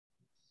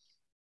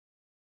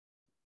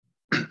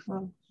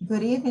Well,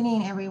 good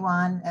evening,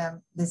 everyone.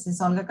 This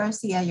is Olga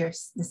Garcia,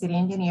 the city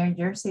engineer,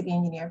 your city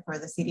engineer for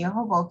the city of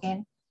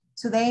Hoboken.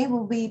 Today,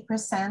 we'll be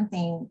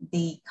presenting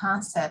the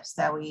concepts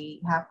that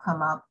we have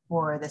come up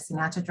for the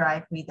Sinatra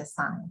Drive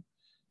redesign.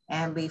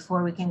 And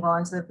before we can go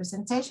on to the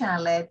presentation,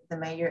 I'll let the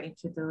mayor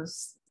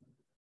introduce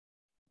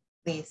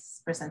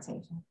this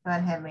presentation. Go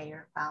ahead,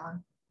 Mayor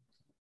Fallon.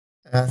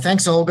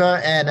 Thanks, Olga,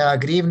 and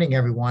good evening,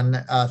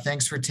 everyone.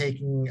 Thanks for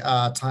taking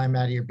time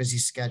out of your busy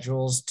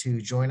schedules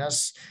to join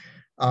us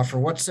for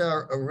what's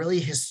a really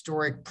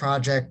historic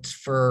project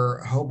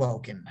for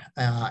Hoboken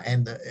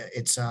and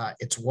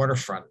its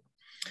waterfront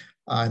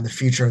and the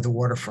future of the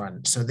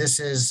waterfront. So this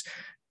is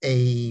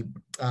a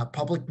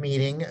public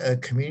meeting, a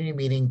community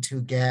meeting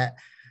to get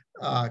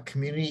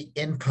community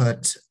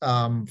input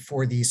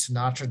for the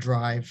Sinatra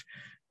Drive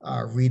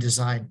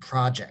redesign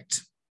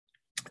project.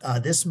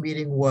 This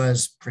meeting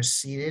was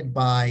preceded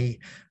by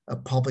a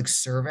public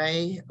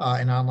survey,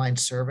 an online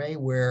survey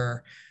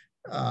where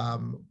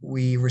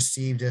we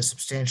received a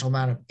substantial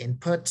amount of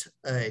input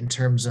in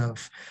terms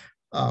of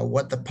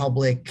what the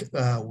public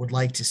would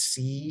like to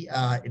see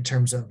in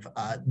terms of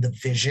the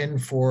vision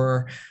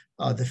for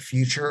the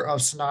future of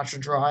Sinatra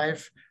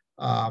Drive,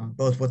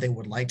 both what they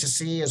would like to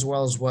see as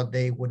well as what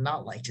they would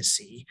not like to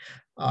see,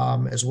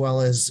 as well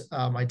as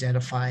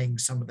identifying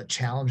some of the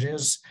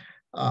challenges,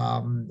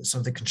 some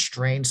of the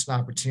constraints and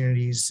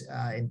opportunities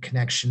in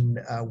connection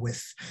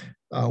with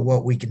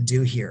what we can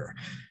do here.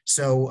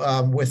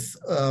 So with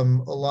a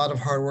lot of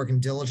hard work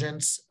and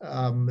diligence,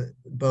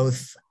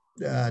 both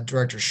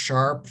Director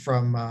Sharp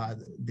from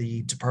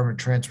the Department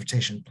of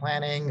Transportation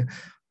Planning,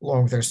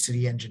 along with our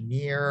city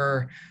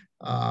engineer,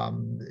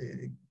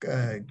 Greg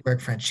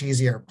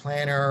Franchisi, our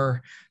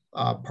planner,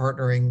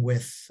 partnering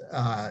with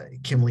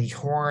Kimley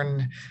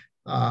Horn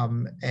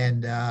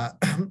and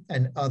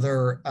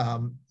other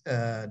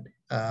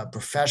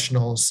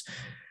professionals,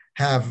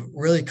 have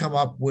really come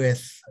up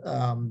with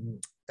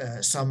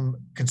some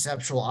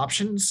conceptual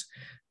options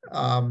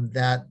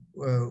that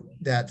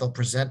they'll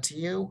present to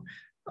you.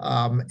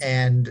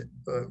 And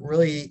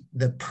really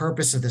the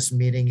purpose of this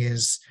meeting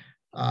is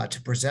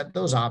to present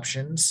those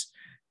options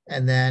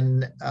and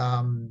then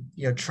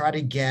try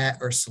to get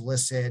or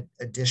solicit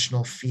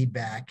additional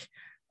feedback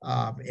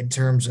in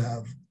terms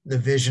of the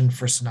vision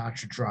for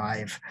Sinatra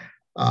Drive,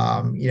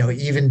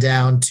 even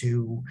down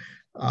to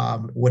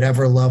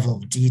whatever level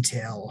of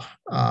detail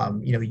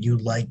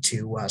you'd like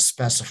to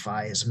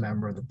specify as a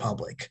member of the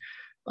public.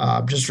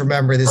 Just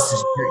remember, this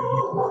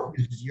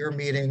is your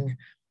meeting.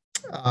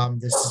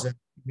 This is a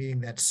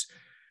meeting that's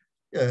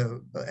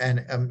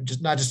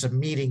just not just a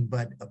meeting,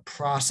 but a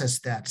process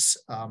that's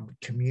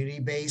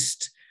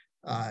community-based,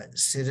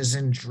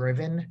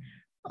 citizen-driven.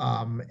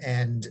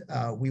 And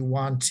we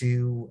want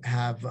to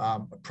have a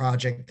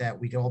project that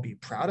we can all be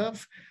proud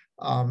of,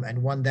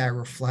 and one that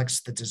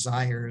reflects the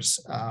desires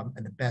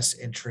and the best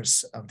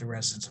interests of the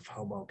residents of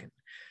Hoboken.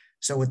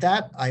 So with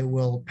that, I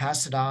will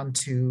pass it on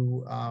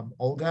to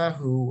Olga,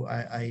 who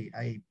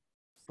I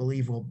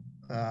believe will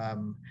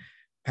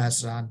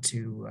pass it on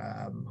to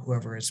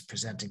whoever is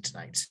presenting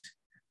tonight.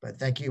 But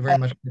thank you very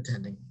much for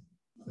attending.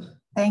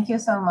 Thank you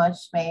so much,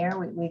 Mayor.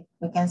 We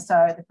can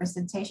start the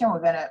presentation.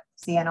 We're gonna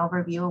see an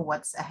overview of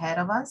what's ahead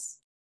of us.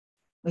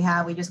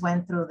 We just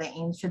went through the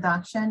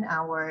introduction.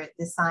 Our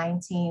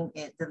design team,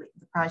 the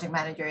project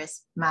manager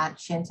is Matt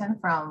Shinton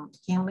from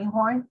Kimley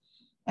Horn.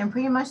 And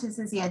pretty much this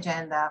is the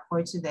agenda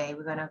for today.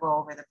 We're gonna go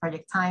over the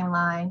project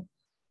timeline,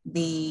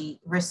 the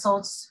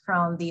results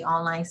from the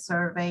online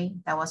survey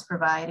that was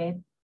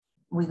provided.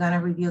 We're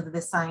gonna review the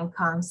design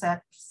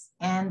concepts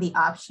and the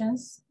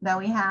options that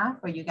we have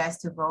for you guys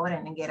to vote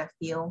and get a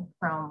feel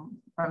from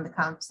the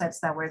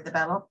concepts that were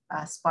developed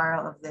as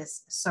part of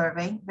this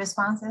survey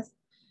responses.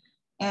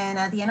 And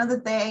at the end of the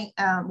day,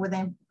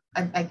 within,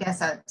 I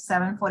guess at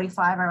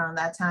 7:45 around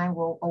that time,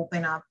 we'll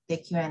open up the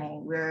Q&A.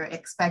 We're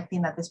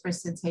expecting that this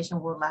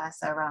presentation will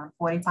last around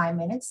 45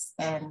 minutes.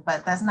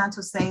 But that's not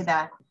to say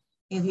that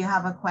if you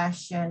have a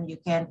question, you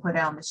can put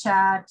it on the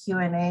chat,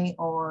 Q&A,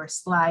 or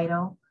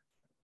Slido.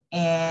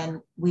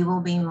 And we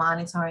will be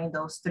monitoring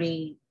those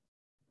three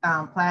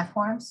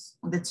platforms,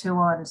 the two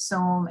on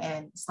Zoom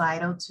and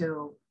Slido,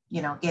 to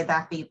get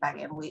that feedback.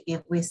 And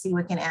if we see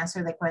we can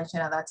answer the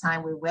question at that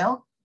time, we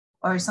will.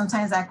 Or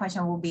sometimes that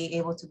question will be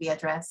able to be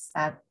addressed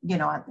at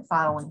the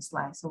following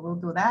slide. So we'll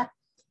do that.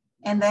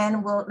 And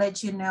then we'll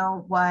let you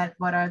know what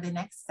are the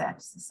next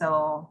steps.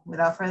 So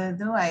without further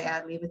ado,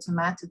 I leave it to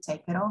Matt to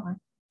take it over.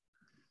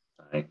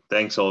 All right,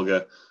 thanks,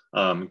 Olga.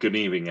 Good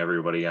evening,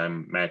 everybody.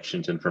 I'm Matt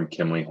Shinton from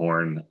Kimley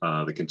Horn,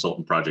 the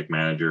consultant project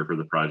manager for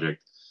the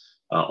project.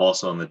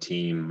 Also on the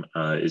team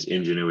is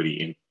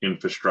Ingenuity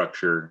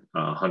Infrastructure,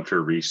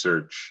 Hunter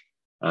Research,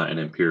 and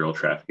Imperial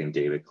Traffic and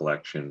Data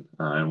Collection.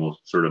 And we'll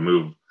sort of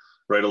move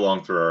right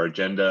along through our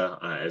agenda.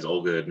 As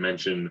Olga had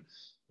mentioned,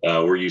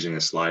 we're using a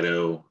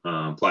Slido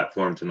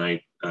platform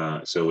tonight.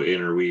 So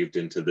interweaved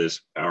into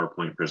this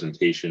PowerPoint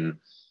presentation,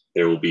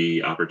 there will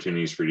be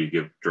opportunities for you to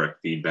give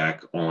direct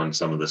feedback on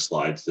some of the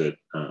slides that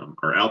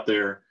are out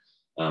there.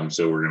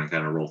 So we're going to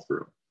kind of roll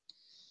through.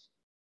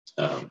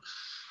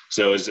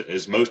 So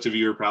as most of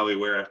you are probably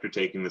aware after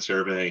taking the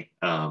survey,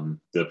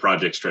 the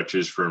project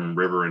stretches from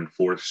River and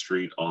 4th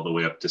Street all the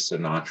way up to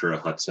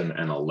Sinatra, Hudson,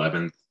 and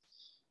 11th.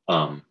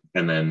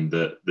 And then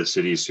the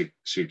city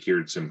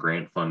secured some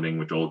grant funding,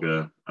 which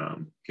Olga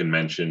can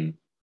mention.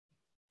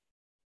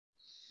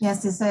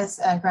 Yes, this is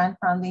a grant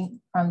funding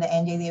from the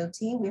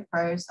NJDOT. We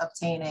first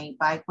obtained a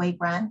bikeway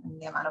grant in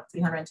the amount of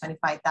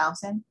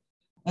 $325,000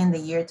 in the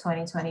year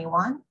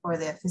 2021 for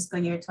the fiscal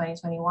year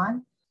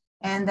 2021.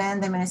 And then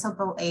the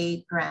municipal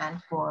aid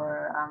grant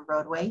for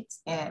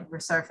roadways and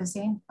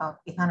resurfacing of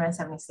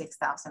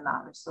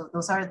 $876,000. So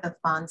those are the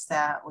funds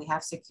that we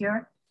have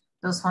secured.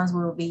 Those funds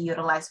will be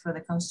utilized for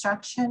the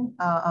construction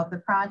of the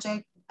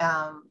project.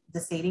 The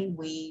city,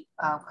 we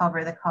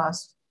cover the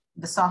cost,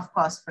 the soft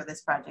cost for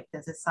this project,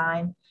 the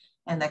design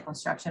and the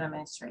construction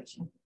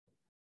administration.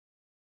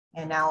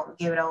 And now I'll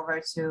give it over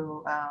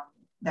to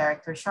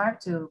Director Sharp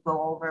to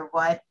go over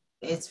what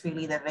is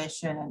really the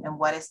vision and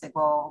what is the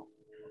goal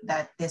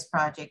that this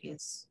project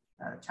is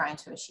trying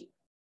to achieve.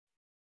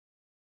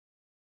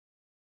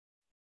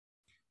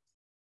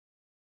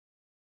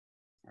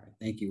 All right,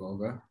 thank you,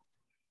 Olga.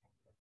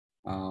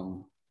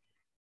 Can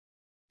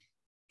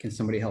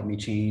somebody help me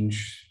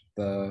change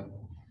the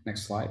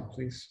next slide,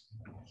 please?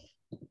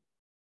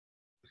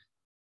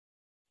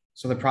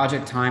 So the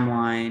project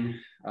timeline,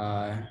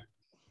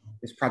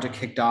 this project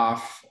kicked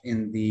off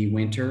in the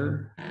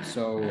winter.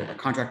 So a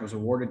contract was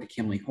awarded to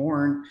Kimley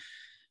Horn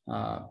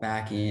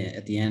back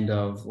at the end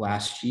of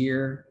last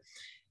year.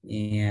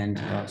 And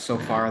so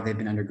far they've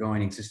been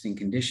undergoing existing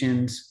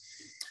conditions.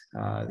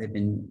 They've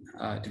been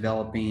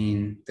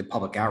developing the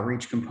public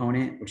outreach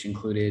component, which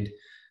included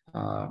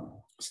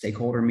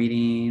stakeholder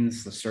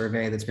meetings, the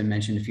survey that's been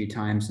mentioned a few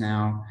times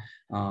now,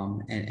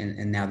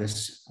 and now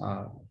this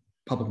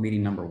public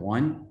meeting number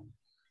 1.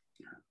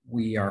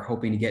 We are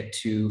hoping to get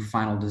to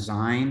final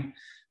design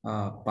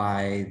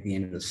by the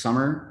end of the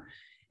summer,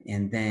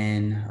 and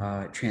then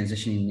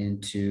transitioning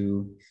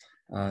into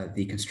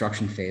the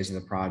construction phase of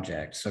the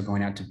project. So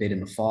going out to bid in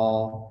the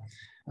fall,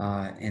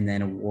 and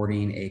then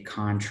awarding a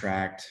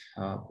contract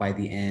by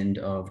the end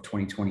of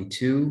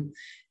 2022.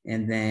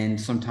 And then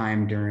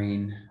sometime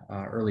during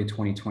early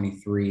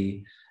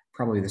 2023,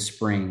 probably the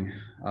spring,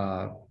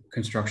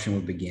 construction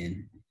would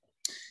begin.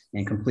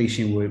 And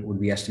completion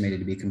would be estimated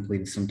to be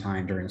completed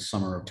sometime during the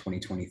summer of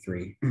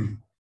 2023.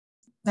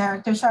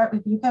 Director Sharp,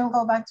 if you can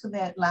go back to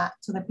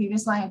the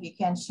previous line, if you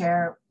can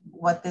share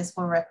what this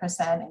will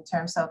represent in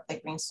terms of the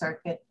green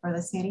circuit for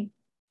the city.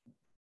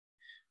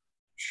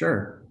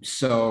 Sure.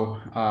 So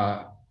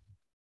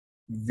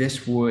this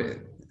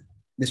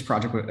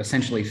project would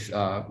essentially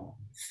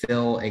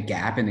fill a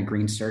gap in the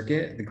green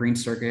circuit. The green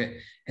circuit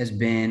has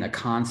been a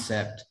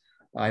concept,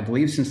 I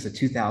believe, since the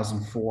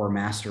 2004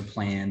 master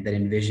plan that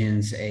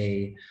envisions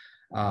a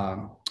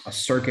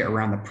circuit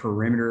around the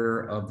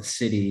perimeter of the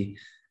city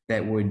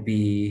that would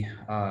be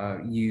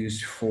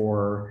used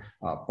for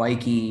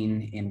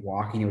biking and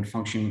walking. It would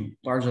function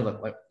largely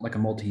like a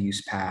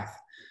multi-use path.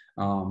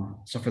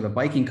 So for the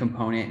biking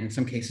component, and in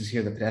some cases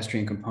here, the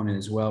pedestrian component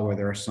as well, where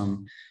there are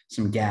some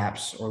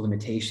gaps or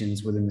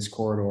limitations within this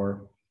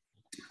corridor,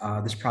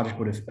 this project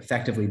would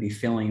effectively be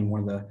filling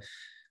one of the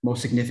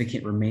most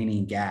significant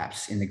remaining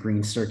gaps in the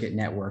green circuit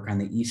network on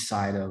the east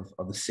side of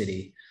the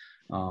city.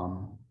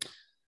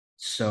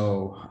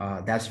 So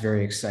that's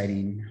very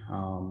exciting.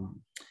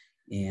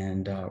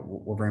 And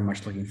we're very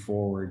much looking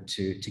forward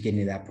to getting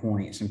to that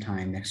point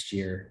sometime next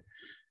year.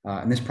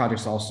 And this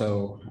project's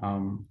also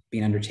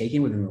being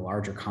undertaken within the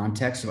larger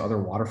context of other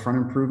waterfront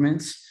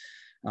improvements.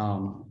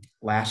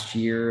 Last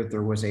year,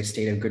 there was a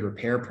state of good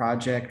repair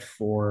project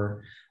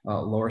for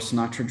Lower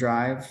Sinatra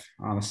Drive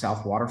on the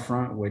south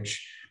waterfront,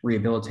 which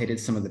rehabilitated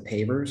some of the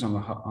pavers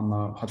on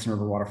the Hudson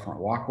River waterfront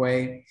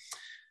walkway.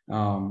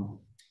 Then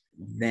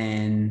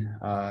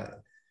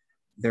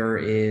there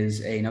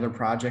is another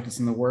project that's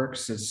in the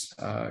works. It's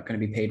going to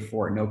be paid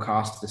for at no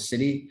cost to the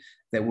city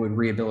that would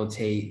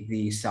rehabilitate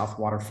the south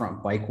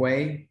waterfront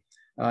bikeway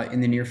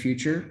in the near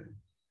future.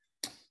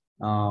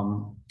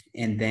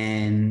 And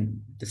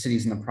then the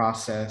city's in the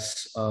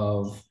process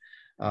of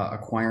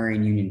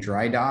acquiring Union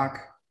Dry Dock.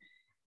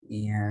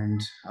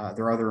 And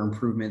there are other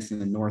improvements in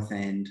the north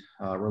end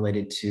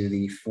related to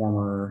the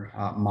former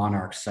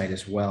Monarch site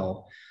as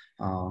well.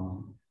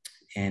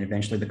 And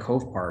eventually the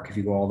Cove Park, if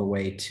you go all the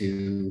way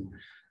to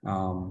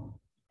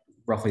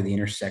roughly the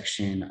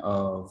intersection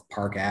of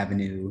Park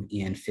Avenue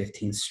and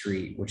 15th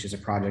Street, which is a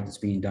project that's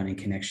being done in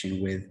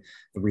connection with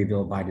the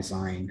Rebuild by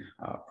Design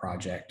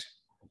project.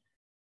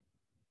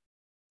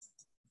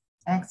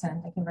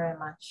 Excellent, thank you very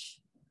much.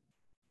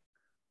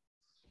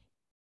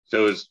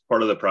 So as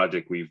part of the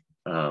project, we've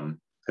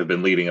have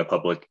been leading a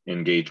public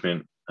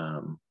engagement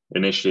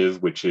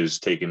initiative, which has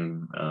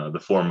taken the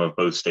form of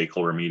both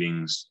stakeholder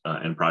meetings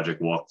and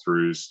project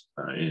walkthroughs.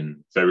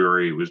 In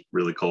February, it was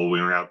really cold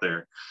when we were out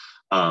there,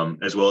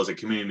 as well as a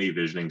community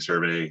visioning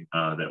survey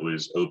that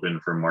was open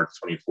from March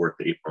 24th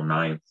to April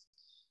 9th.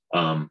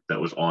 That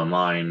was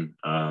online.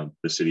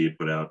 The city had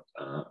put out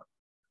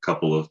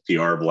couple of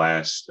PR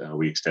blasts.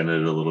 We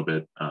extended it a little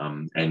bit,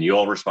 and you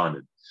all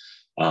responded.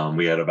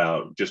 We had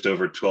about just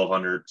over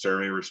 1,200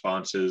 survey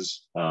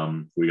responses.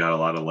 We got a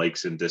lot of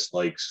likes and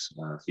dislikes,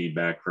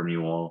 feedback from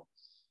you all.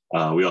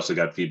 We also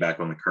got feedback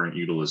on the current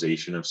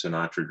utilization of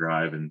Sinatra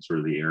Drive and sort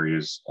of the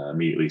areas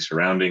immediately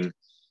surrounding.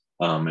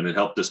 And it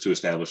helped us to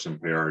establish some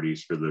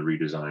priorities for the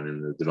redesign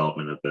and the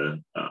development of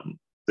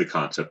the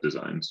concept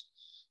designs.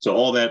 So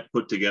all that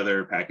put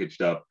together,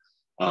 packaged up,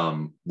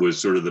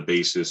 was sort of the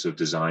basis of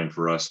design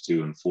for us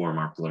to inform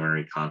our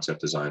preliminary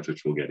concept designs,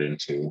 which we'll get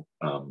into.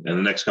 And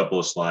the next couple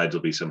of slides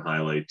will be some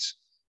highlights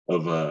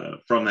of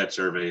from that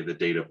survey, the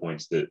data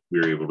points that we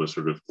were able to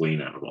sort of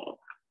glean out of all of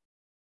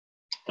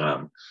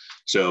that.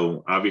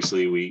 So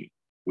obviously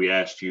we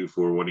asked you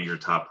for what are your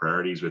top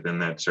priorities within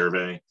that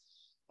survey.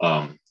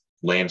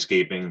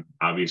 Landscaping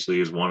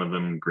obviously is one of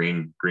them.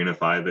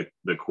 Greenify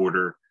the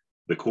corridor,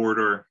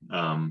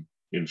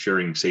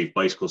 ensuring safe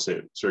bicycle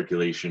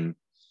circulation,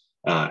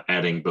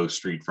 adding both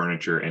street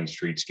furniture and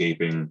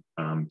streetscaping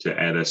to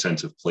add a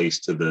sense of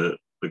place to the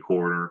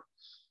corridor,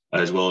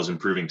 as well as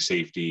improving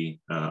safety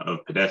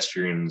of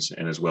pedestrians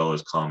and as well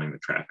as calming the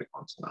traffic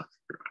on Sinatra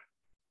Drive.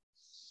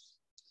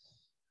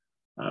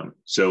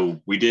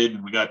 So we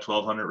got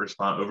over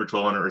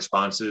 1,200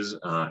 responses,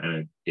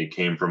 and it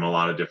came from a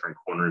lot of different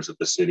corners of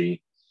the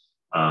city.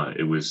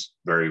 It was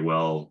very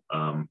well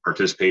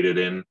participated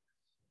in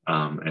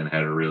and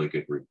had a really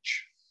good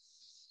reach.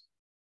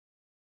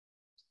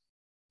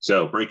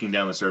 So breaking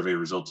down the survey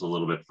results a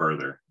little bit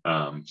further.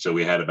 So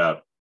we had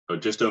about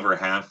just over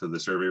half of the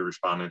survey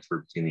respondents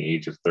were between the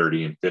age of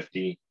 30 and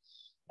 50.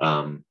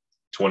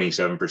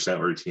 27%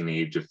 were between the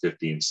age of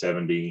 50 and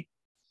 70.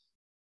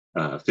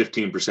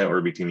 15%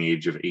 were between the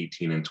age of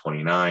 18 and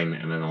 29,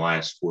 and then the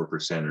last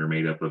 4% are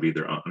made up of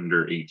either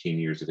under 18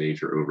 years of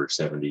age or over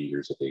 70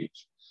 years of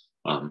age.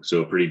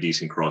 So a pretty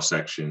decent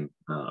cross-section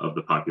of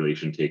the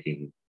population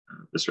taking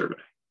the survey.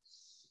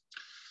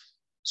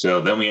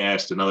 So then we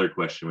asked another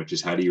question, which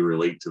is how do you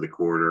relate to the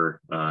corridor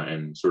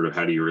and sort of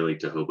how do you relate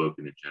to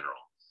Hoboken in general?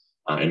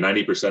 And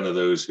 90% of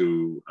those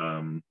who,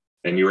 and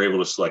you were able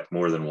to select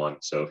more than one.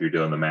 So if you're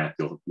doing the math,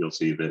 you'll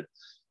see that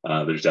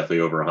there's definitely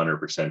over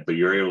 100%, but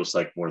you're able to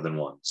select more than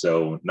one.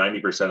 So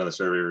 90% of the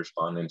survey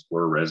respondents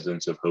were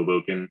residents of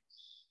Hoboken,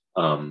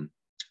 and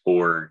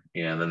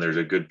then there's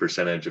a good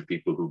percentage of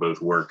people who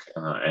both work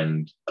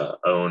and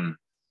own.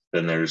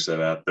 Then there's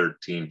about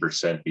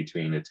 13%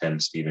 between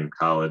attend Stephen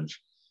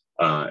College,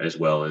 as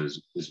well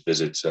as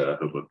visits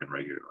Hoboken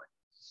regularly.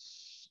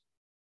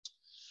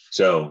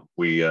 So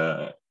we,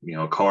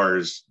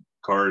 cars,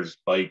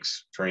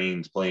 bikes,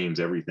 trains, planes,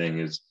 everything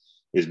is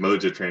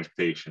modes of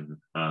transportation.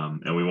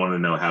 And we want to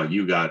know how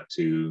you got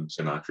to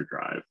Sinatra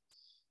Drive.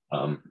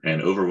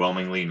 And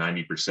overwhelmingly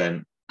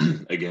 90%,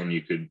 again,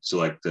 you could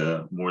select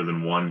more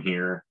than one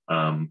here,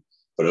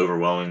 but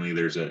overwhelmingly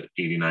there's a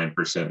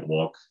 89%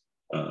 walk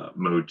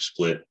mode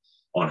split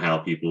on how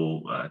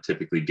people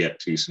typically get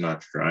to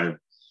Sinatra Drive.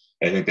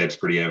 I think that's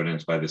pretty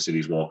evidenced by the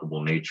city's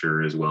walkable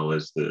nature, as well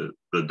as the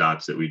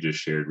dots that we just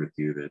shared with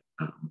you, that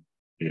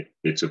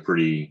it's a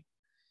pretty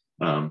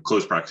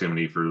close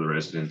proximity for the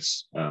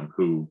residents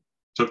who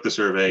took the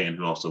survey and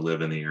who also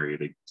live in the area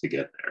to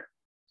get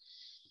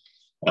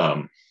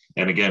there.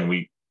 And again,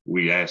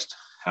 we asked,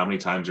 how many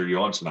times are you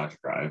on Sinatra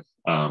Drive?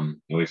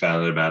 And we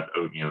found that about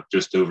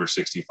just over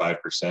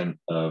 65%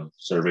 of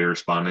survey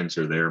respondents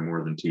are there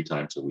more than 2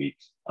 times a week.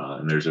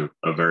 And there's a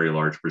very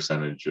large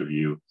percentage of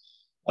you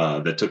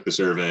that took the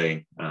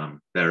survey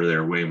that are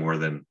there way more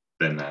than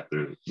that.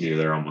 They're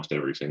there almost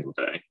every single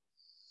day.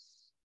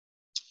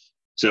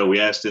 So we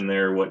asked in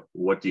there,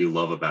 what do you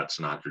love about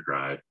Sinatra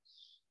Drive?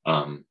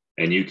 And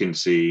you can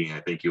see, I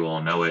think you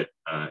all know it,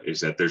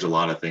 is that there's a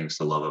lot of things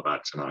to love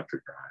about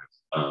Sinatra Drive.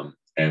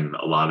 And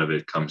a lot of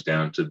it comes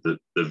down to the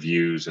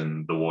views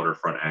and the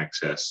waterfront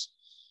access,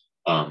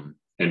 and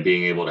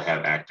being able to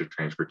have active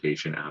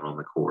transportation out on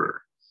the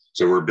corridor.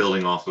 So we're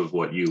building off of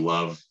what you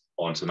love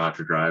on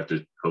Sinatra Drive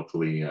to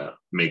hopefully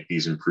make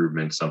these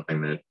improvements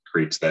something that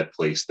creates that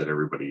place that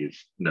everybody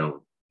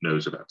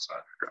knows about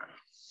Sinatra Drive.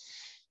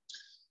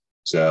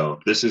 So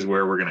this is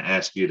where we're going to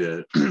ask you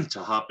to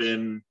hop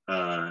in,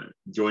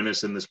 join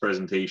us in this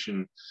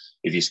presentation.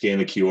 If you scan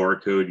the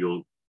QR code,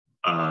 you'll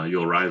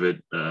arrive at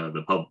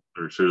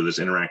this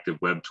interactive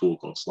web tool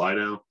called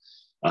Slido.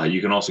 You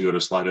can also go to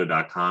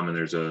slido.com, and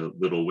there's a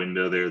little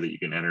window there that you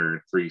can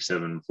enter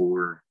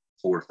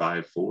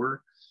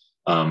 374454.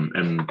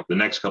 And the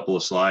next couple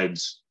of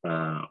slides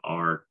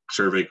are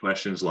survey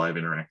questions, live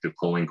interactive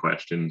polling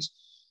questions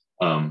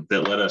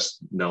that let us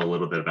know a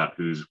little bit about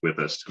who's with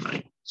us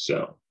tonight.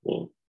 So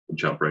we'll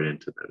jump right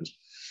into those.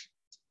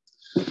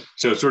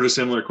 So sort of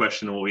similar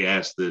question to what we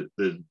asked the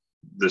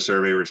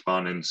survey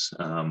respondents,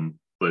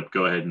 but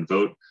go ahead and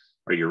vote.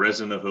 Are you a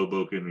resident of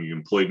Hoboken? Are you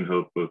employed in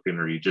Hoboken?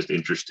 Or are you just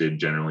interested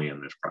generally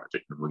in this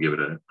project? And we'll give it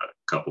a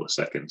couple of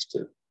seconds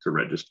to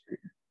register.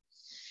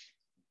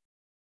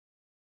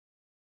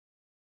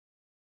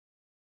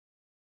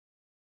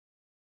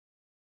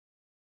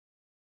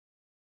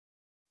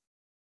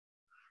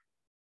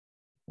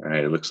 All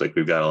right, it looks like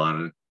we've got a lot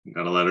of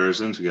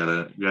residents. We got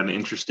an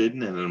interested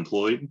and an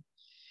employed.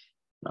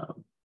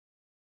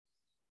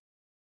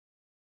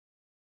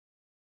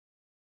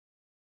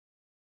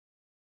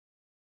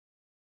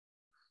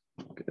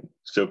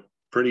 So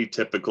pretty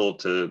typical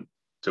to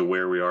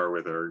where we are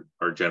with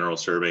our general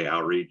survey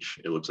outreach.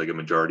 It looks like a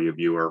majority of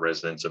you are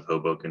residents of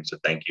Hoboken, so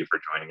thank you for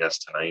joining us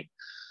tonight.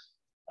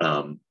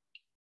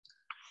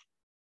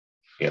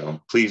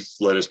 Please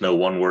let us know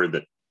one word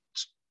that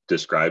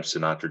describes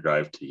Sinatra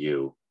Drive to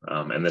you,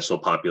 and this will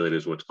populate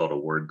as what's called a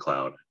word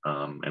cloud,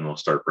 and we'll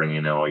start bringing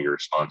in all your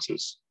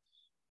responses.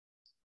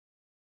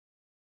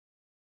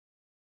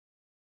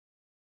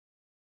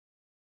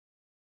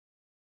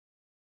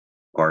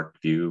 Park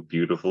view,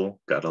 beautiful.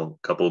 Got a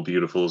couple of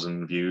beautifuls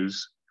and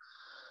views.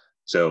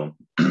 So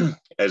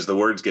as the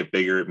words get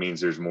bigger, it means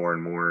there's more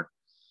and more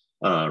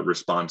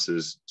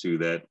responses to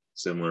that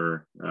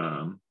similar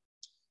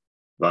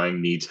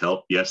Vine needs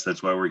help. Yes,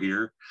 that's why we're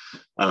here.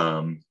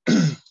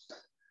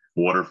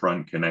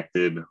 Waterfront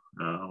connected,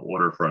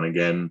 waterfront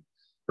again,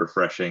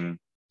 refreshing.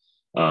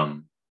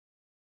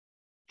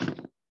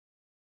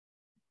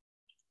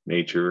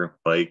 Nature,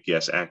 bike,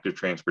 yes, active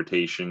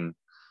transportation,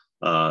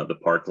 the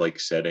park-like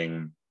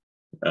setting,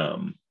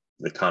 the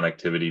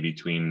connectivity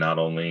between not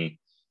only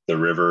the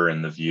river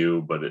and the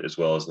view, but as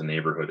well as the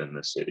neighborhood and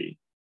the city.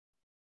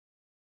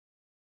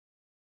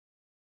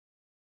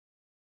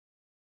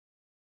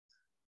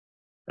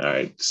 All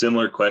right,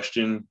 similar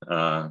question.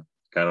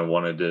 Kind of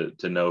wanted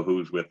to know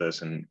who's with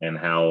us and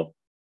how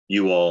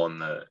you all in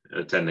the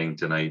attending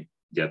tonight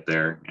get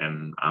there.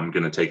 And I'm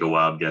going to take a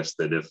wild guess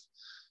that if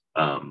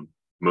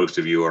most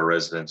of you are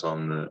residents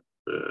on the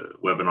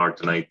webinar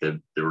tonight, that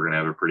we're going to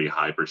have a pretty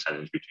high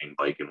percentage between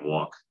bike and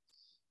walk,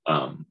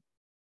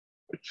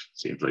 which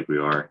seems like we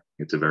are.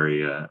 It's a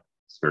very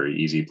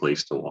easy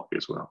place to walk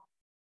as well.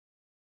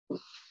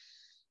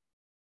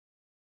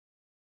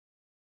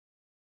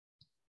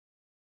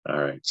 All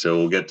right, so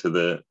we'll get to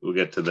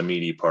the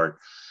meaty part.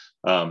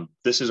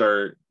 This is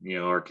our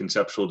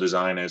conceptual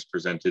design as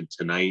presented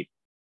tonight.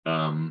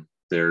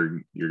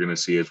 You're going to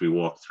see as we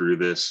walk through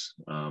this,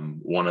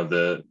 one of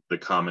the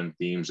common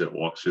themes that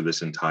walks through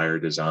this entire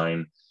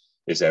design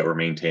is that we're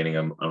maintaining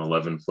an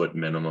 11-foot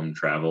minimum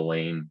travel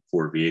lane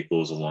for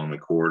vehicles along the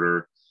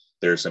corridor.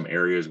 There are some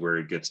areas where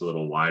it gets a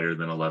little wider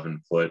than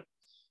 11 foot.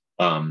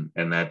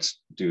 And that's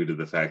due to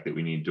the fact that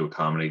we need to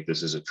accommodate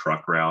this as a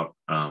truck route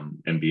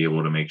and be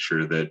able to make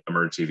sure that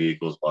emergency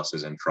vehicles,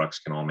 buses, and trucks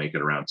can all make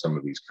it around some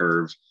of these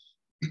curves.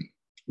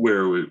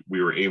 Where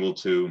we were able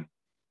to,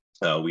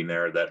 we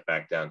narrowed that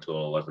back down to an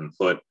 11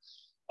 foot.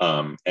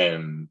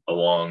 And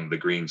along the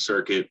green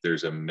circuit,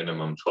 there's a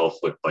minimum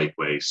 12-foot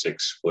bikeway,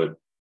 6-foot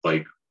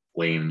bike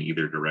lane in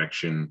either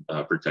direction,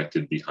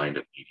 protected behind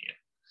a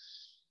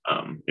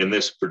median. In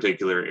this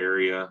particular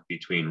area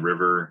between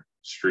River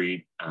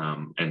Street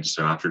and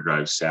Sinatra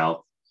Drive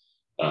South,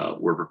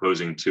 we're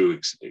proposing 2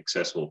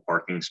 accessible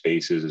parking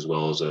spaces as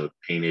well as a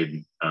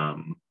painted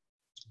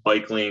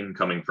bike lane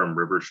coming from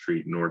River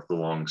Street north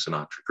along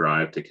Sinatra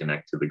Drive to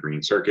connect to the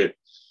green circuit.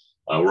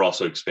 We're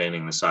also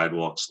expanding the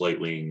sidewalk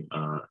slightly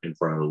in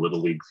front of the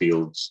Little League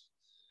fields,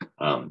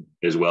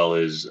 as well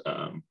as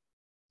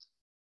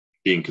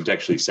being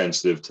contextually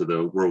sensitive to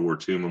the World War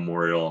II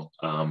memorial.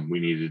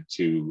 We needed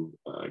to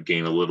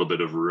gain a little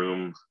bit of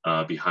room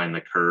behind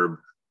the curb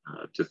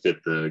to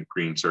fit the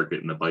green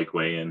circuit and the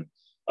bikeway in,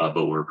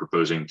 but we're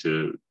proposing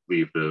to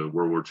leave the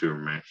World War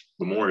II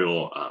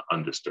memorial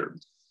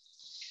undisturbed.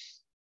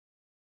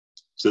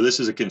 So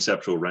this is a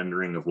conceptual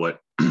rendering of what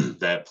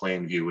that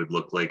plan view would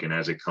look like, and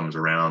as it comes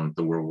around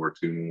the World War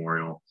II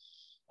memorial,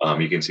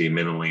 you can see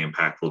minimally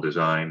impactful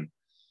design,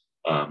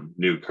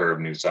 new curb,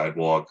 new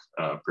sidewalk,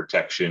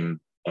 protection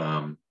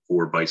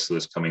for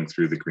bicyclists coming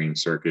through the green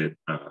circuit,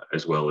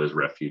 as well as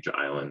refuge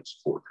islands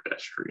for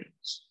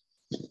pedestrians.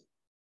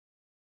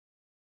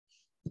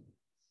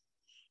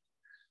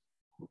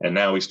 And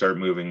now we start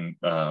moving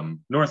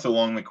north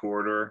along the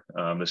corridor.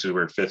 This is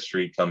where 5th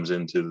Street comes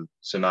into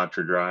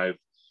Sinatra Drive.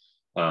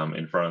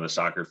 In front of the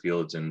soccer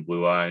fields and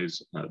Blue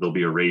Eyes. There'll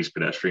be a raised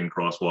pedestrian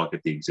crosswalk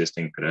at the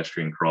existing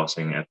pedestrian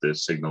crossing at the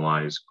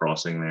signalized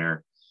crossing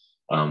there.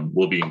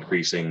 We'll be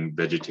increasing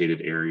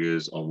vegetated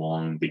areas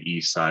along the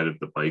east side of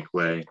the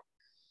bikeway.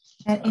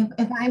 And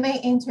if I may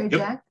interject,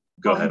 yep.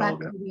 Go ahead, back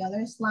Olga. to the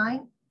other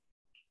slide,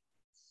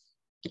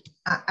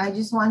 I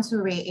just want to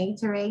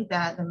reiterate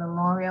that the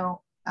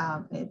memorial,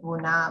 it will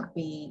not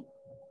be,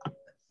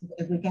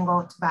 if we can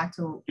go back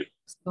to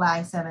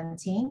slide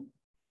 17.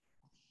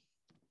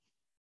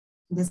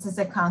 This is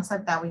a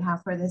concept that we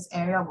have for this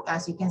area.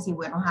 As you can see,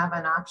 we don't have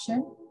an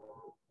option.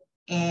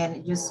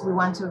 And just we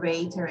want to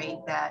reiterate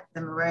that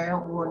the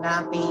memorial will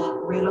not be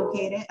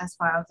relocated as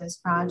part of this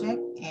project.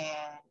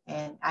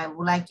 And I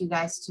would like you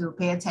guys to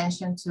pay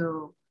attention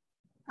to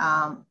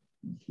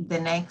the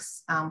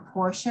next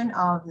portion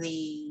of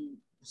the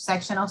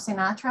section of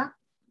Sinatra.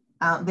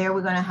 There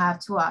we're gonna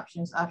have 2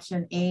 options,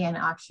 option A and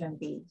option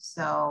B.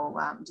 So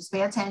just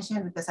pay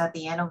attention, because at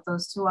the end of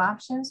those 2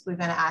 options, we're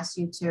gonna ask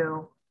you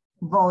to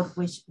vote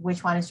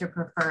which one is your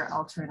preferred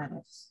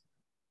alternatives.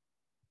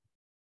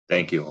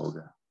 Thank you,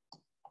 Olga.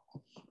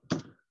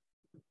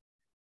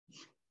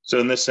 So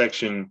in this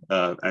section,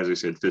 as I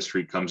said, Fifth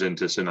Street comes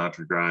into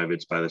Sinatra Drive.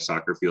 It's by the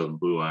soccer field and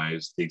Blue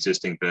Eyes. The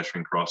existing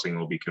pedestrian crossing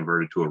will be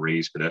converted to a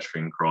raised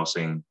pedestrian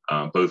crossing,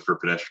 both for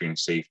pedestrian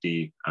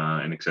safety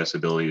and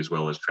accessibility, as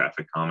well as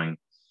traffic calming.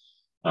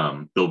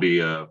 There'll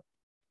be a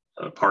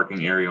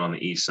parking area on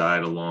the east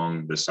side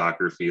along the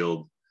soccer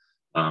field,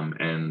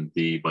 and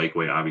the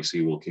bikeway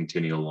obviously will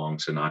continue along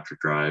Sinatra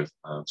Drive,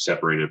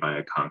 separated by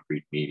a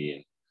concrete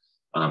median.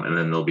 And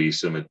then there'll be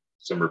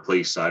some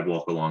replaced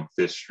sidewalk along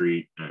Fifth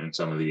Street in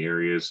some of the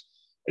areas,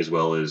 as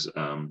well as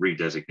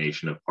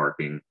redesignation of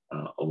parking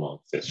along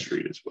Fifth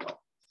Street as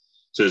well.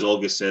 So as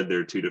Olga said, there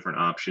are two different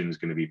options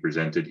going to be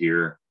presented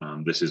here.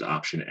 This is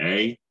option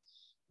A.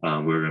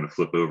 We're going to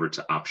flip over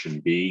to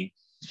option B.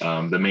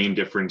 The main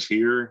difference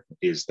here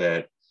is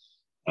that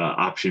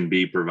option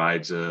B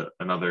provides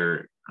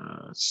another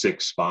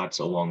 6 spots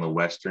along the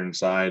western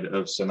side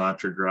of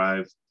Sinatra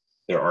Drive.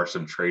 There are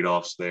some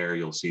trade-offs there.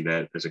 You'll see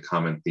that as a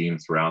common theme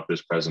throughout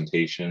this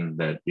presentation,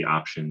 that the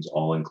options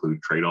all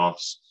include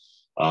trade-offs.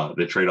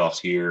 The trade-offs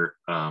here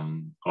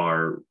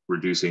are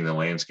reducing the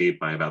landscape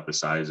by about the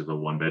size of a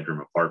 1-bedroom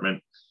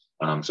apartment,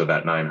 so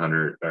about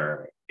 800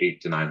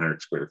 to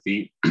 900 square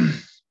feet.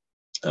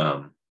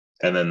 And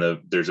then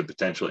there's a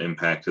potential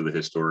impact to the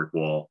historic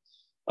wall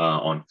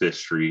on Fifth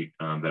Street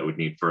that would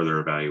need further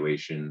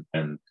evaluation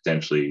and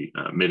potentially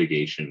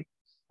mitigation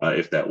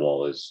if that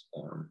wall is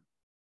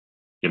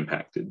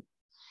impacted.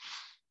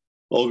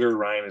 Olga,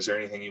 Ryan, is there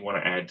anything you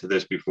want to add to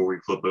this before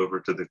we flip over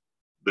to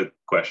the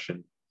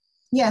question?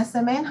 Yes,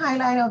 the main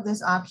highlight of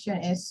this option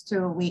is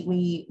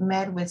we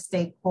met with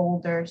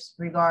stakeholders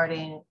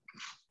regarding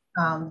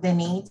the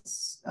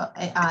needs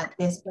at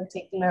this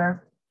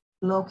particular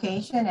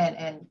location,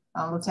 and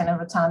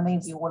Lieutenant Rotondi,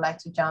 if you would like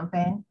to jump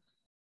in.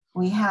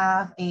 We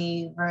have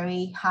a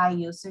very high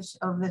usage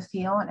of the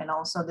field, and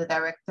also the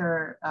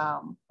Director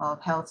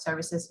of Health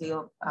Services,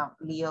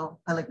 Leo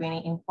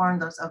Pellegrini,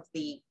 informed us of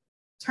the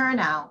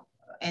turnout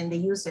and the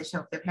usage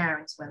of the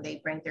parents when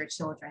they bring their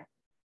children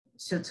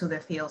to the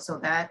field.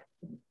 So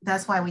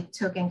that's why we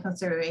took in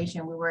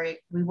consideration,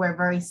 we were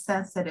very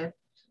sensitive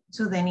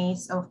to the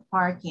needs of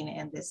parking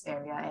in this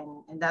area.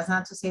 And that's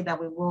not to say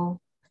that we will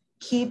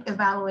keep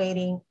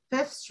evaluating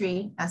Fifth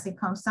Street as it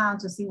comes down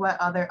to see what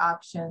other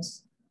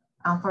options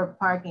for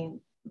parking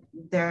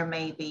there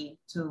may be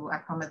to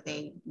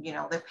accommodate,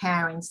 the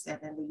parents and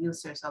then the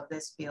users of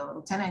this field.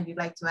 Lieutenant, you'd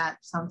like to add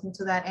something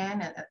to that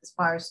end as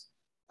far as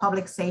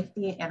public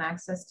safety and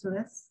access to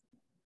this?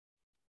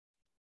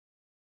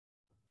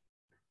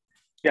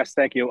 Yes,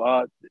 thank you.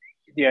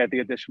 Yeah, the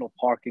additional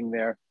parking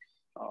there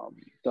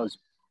does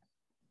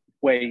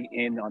weigh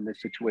in on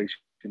this situation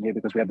here,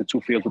 because we have the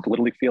 2 fields with the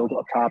Little League field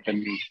up top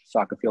and the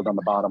soccer field on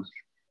the bottom.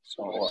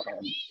 So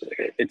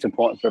it's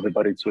important for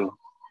everybody to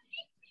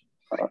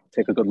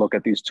take a good look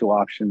at these 2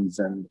 options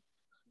and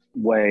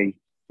weigh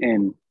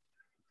in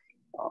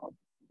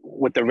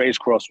with the raised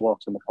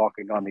crosswalks and the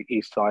parking on the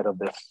east side of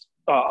this.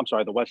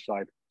 The west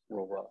side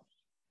will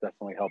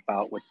definitely help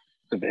out with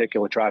the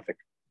vehicular traffic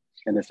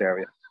in this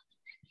area.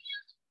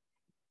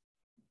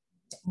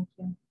 Thank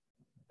you.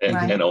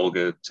 And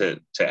Olga, to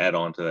add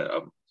on to that,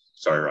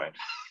 sorry, Ryan.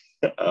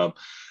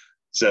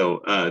 So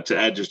to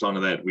add just onto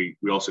that, we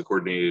also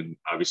coordinated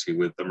obviously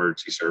with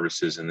emergency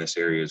services in this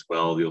area as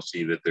well. You'll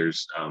see that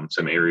there's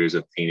some areas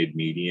of painted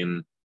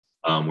median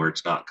where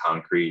it's not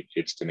concrete.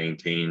 It's to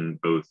maintain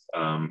both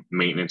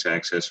maintenance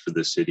access for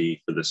the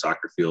city, for the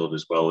soccer field,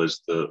 as well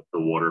as the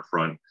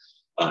waterfront,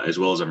 as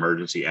well as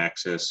emergency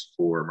access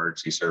for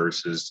emergency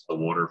services, the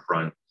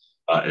waterfront,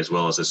 as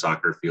well as the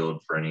soccer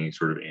field for any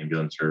sort of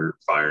ambulance or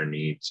fire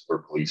needs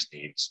or police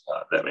needs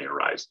that may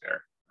arise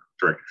there.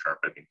 Director Sharp,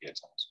 I think he has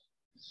also.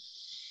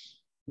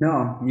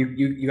 No,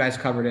 you guys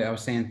covered it. I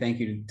was saying thank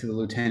you to the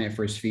lieutenant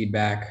for his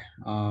feedback.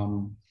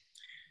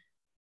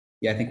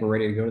 Yeah, I think we're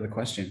ready to go to the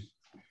question.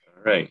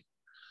 All right.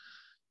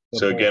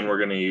 So again, we're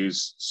going to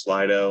use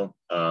Slido.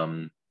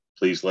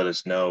 Please let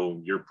us know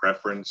your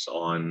preference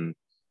on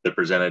the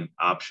presented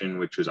option,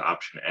 which was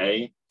option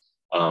A,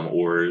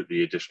 or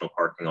the additional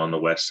parking on the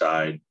west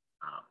side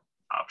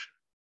option.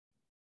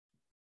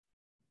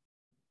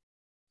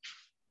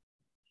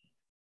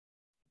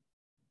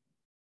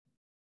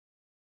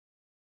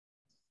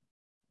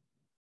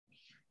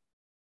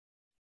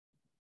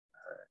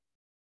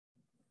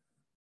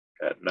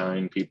 Got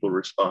 9 people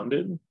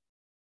responded.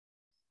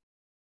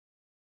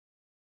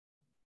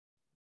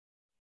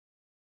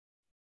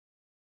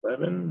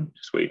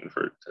 Just waiting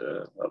for it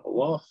to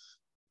level off.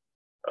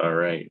 All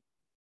right.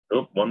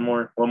 Oh, one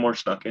more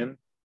snuck in.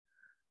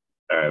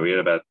 All right, we had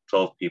about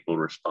 12 people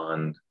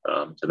respond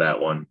to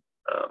that one.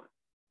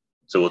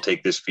 So we'll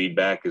take this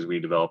feedback as we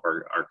develop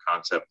our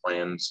concept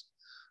plans.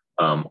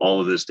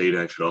 All of this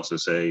data, I should also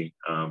say,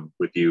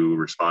 with you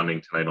responding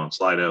tonight on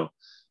Slido,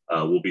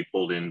 will be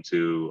pulled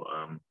into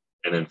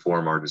and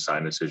inform our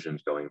design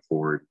decisions going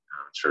forward.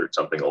 I'm sure it's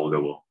something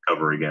Olga will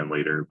cover again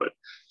later, but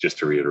just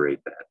to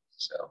reiterate that.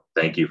 So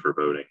thank you for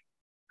voting.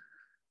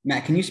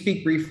 Matt, can you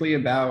speak briefly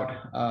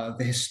about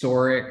the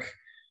historic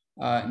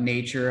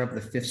nature of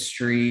the Fifth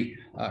Street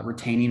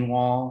retaining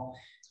wall?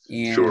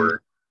 And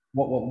Sure.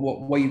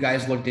 what you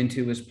guys looked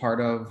into as part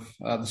of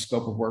the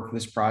scope of work for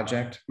this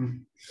project?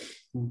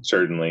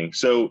 Certainly.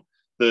 So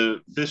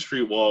the Fifth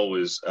Street wall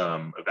was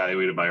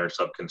evaluated by our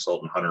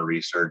subconsultant Hunter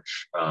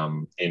Research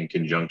in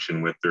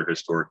conjunction with their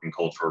historic and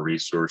cultural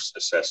resource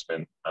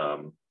assessment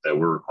that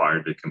we're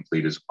required to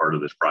complete as part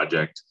of this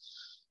project.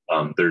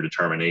 Their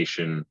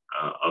determination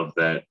of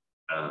that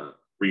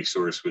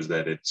resource was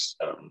that it's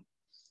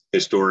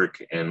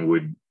historic and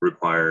would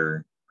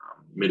require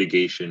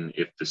mitigation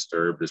if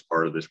disturbed as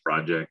part of this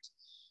project.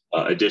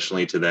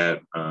 Additionally to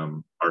that,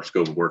 our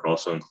scope of work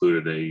also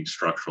included a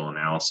structural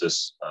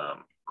analysis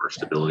or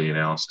stability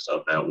analysis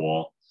of that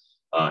wall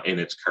in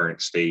its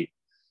current state,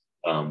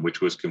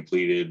 which was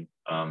completed.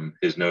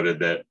 Has noted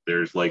that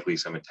there's likely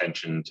some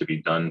attention to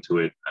be done to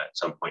it at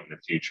some point in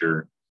the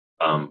future,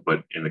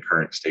 but in the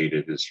current state,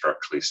 it is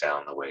structurally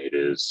sound the way it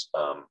is.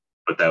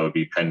 But that would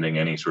be pending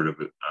any sort of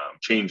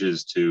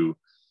changes to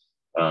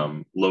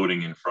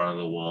loading in front of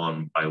the wall,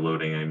 and by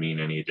loading I mean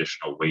any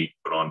additional weight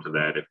put onto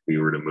that if we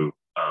were to move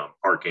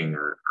parking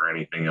or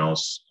anything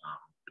else,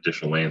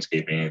 additional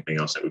landscaping, anything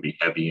else that would be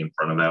heavy in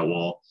front of that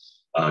wall,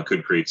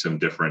 could create some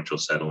differential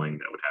settling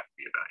that would have to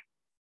be evaluated.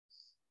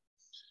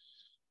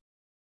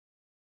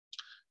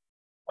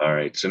 All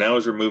right, so now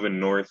as we're moving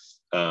north,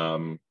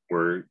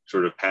 we're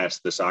sort of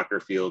past the soccer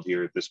field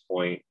here at this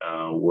point.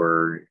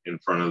 We're in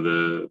front of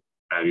the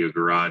patio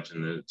garage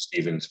and the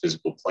Stevens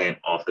physical plant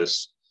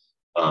office.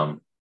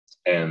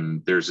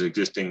 And there's an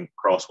existing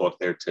crosswalk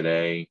there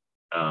today.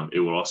 It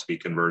will also be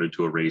converted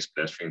to a raised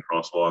pedestrian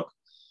crosswalk.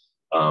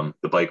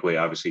 The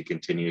bikeway obviously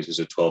continues as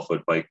a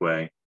 12-foot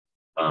bikeway.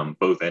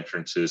 Both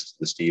entrances to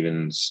the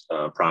Stevens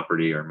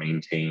property are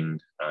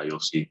maintained. You'll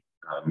see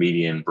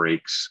median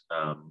breaks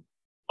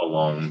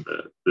along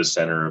the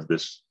center of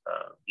this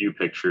view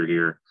picture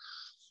here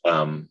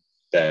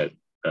that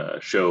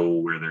show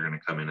where they're going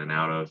to come in and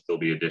out of. There'll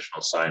be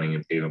additional signing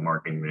and pavement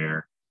marking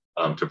there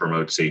to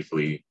promote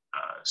safety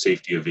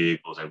of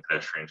vehicles and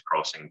pedestrians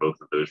crossing both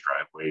of those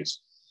driveways.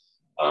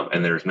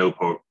 And there's no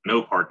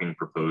parking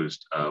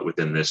proposed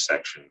within this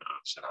section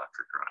of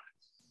Sinatra Drive.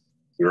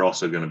 We're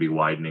also going to be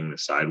widening the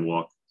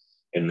sidewalk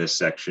in this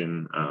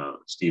section.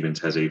 Stevens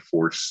has a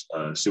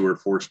sewer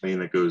force main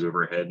that goes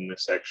overhead in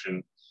this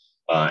section,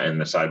 and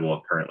the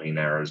sidewalk currently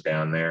narrows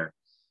down there.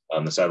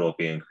 The sidewalk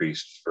will be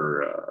increased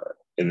for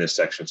in this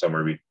section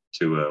somewhere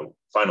to a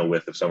final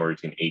width of somewhere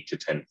between 8 to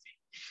 10 feet.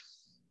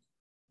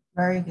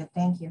 Very good,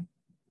 thank you.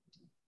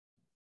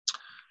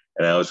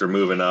 And as we're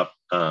moving up,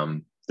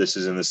 this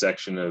is in the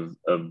section of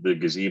the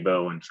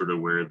gazebo and sort of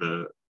where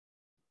the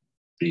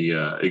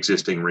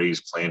existing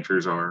raised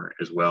planters are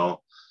as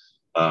well.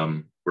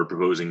 We're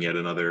proposing yet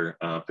another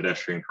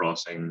pedestrian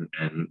crossing,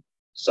 and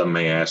some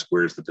may ask,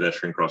 where's the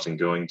pedestrian crossing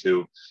going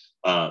to?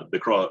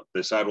 The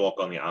sidewalk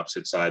on the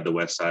opposite side, the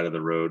west side of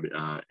the road,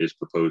 is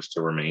proposed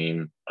to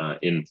remain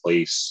in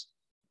place.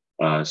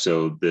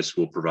 So this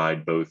will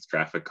provide both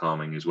traffic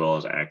calming as well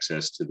as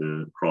access to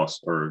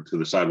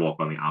the sidewalk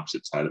on the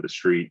opposite side of the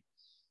street.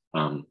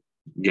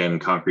 Again,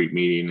 concrete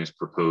median is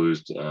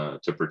proposed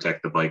to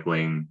protect the bike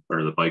lane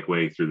or the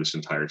bikeway through this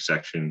entire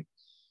section.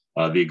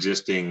 The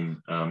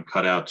existing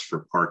cutouts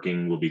for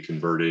parking will be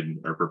converted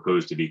or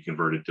proposed to be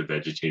converted to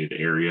vegetated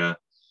area.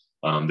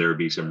 There will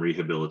be some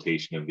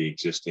rehabilitation of the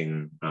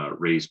existing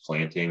raised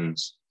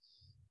plantings.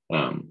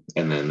 And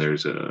then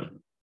there's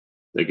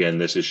again,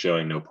 this is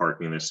showing no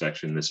parking in this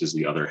section. This is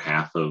the other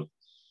half of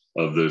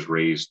those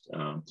raised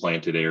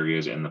planted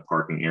areas and the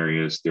parking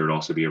areas. There would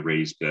also be a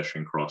raised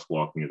pedestrian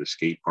crosswalk near the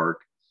skate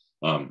park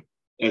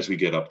as we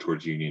get up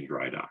towards Union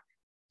Dry Dock.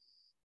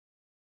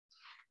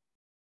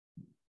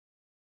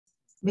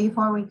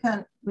 Before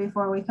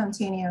we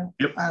continue,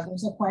 yep.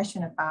 There's a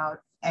question about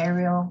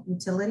aerial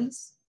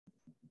utilities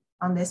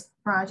on this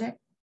project.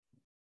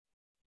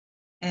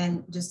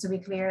 And just to be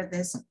clear,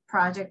 this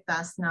project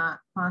does not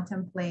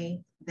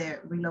contemplate the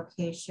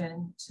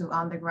relocation to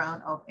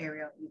underground of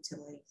aerial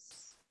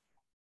utilities.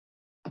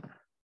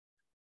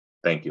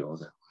 Thank you,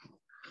 Olga.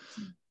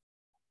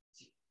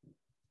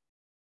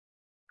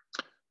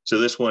 So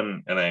this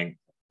one, and I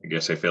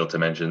guess I failed to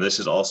mention, this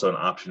is also an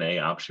option A,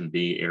 option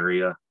B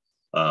area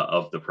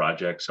of the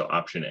project. So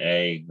option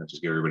A, I'll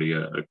just give everybody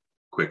a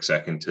quick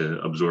second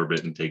to absorb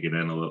it and take it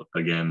in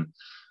again.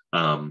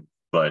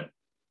 But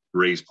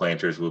raised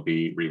planters will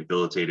be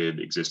rehabilitated,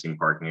 existing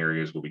parking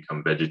areas will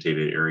become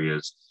vegetated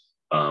areas,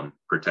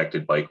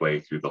 protected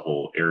bikeway through the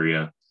whole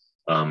area,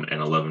 and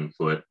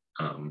 11-foot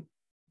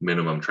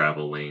minimum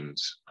travel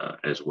lanes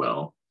as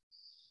well.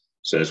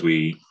 So as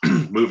we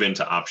move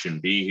into option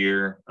B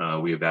here,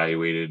 we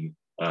evaluated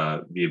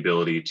the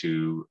ability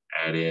to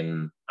add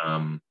in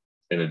an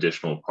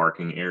additional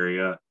parking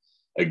area.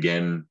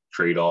 Again,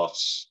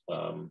 trade-offs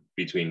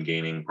between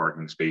gaining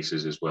parking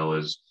spaces as well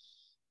as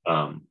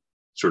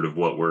sort of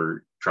what we're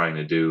trying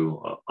to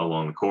do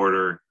along the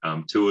corridor.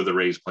 2 of the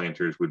raised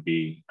planters would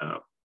be,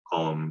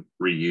 call them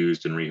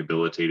reused and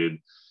rehabilitated.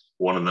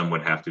 One of them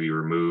would have to be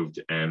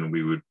removed, and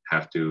we would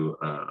have to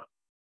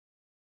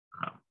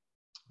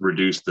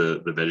reduce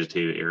the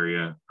vegetated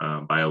area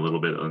by a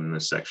little bit in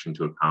this section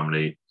to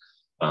accommodate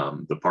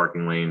the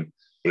parking lane,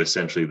 but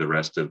essentially the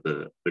rest of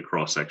the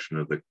cross section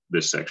of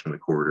this section of the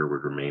corridor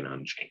would remain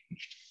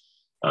unchanged.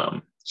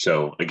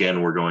 So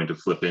again, we're going to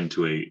flip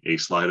into a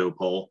Slido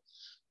poll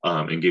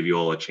and give you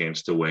all a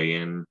chance to weigh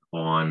in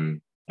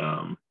on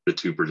the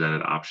two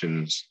presented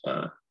options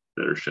that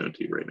are shown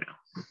to you right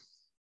now.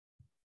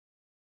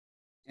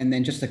 And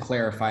then just to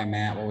clarify,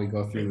 Matt, while we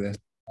go through this,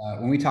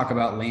 when we talk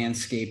about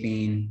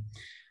landscaping,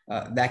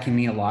 that can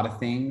mean a lot of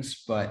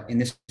things, but in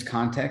this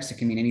context, it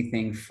can mean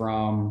anything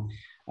from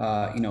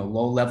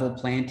low-level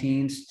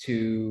plantings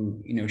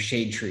to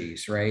shade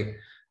trees, right?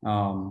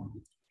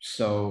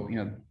 So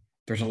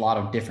there's a lot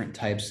of different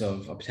types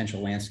of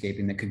potential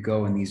landscaping that could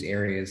go in these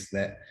areas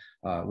that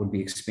would be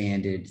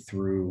expanded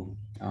through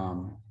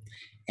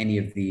any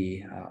of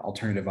the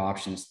alternative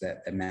options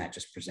that Matt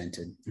just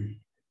presented.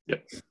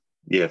 Yep.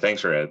 Yeah,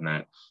 thanks for adding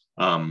that.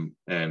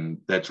 And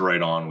that's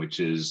right on,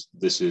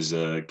 this is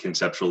a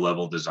conceptual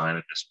level design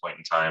at this point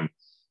in time.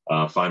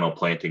 Final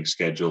planting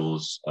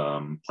schedules,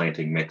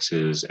 planting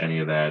mixes, any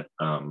of that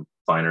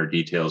finer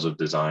details of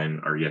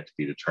design are yet to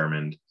be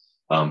determined,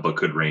 but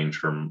could range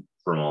from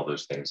all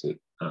those things that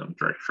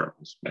Director Sharp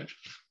was mentioned.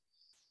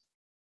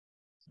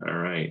 All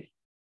right.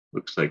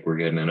 Looks like we're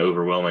getting an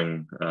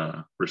overwhelming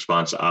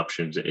response to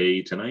options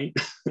A tonight.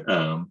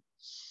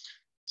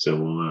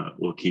 So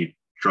we'll keep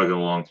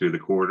struggling along through the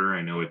quarter.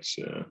 I know it's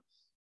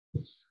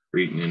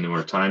eating into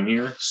our time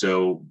here.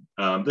 So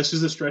this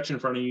is the stretch in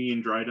front of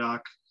Union Dry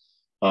Dock.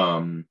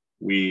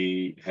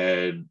 We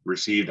had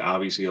received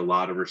obviously a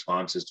lot of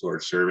responses to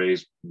our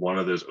surveys. One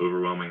of those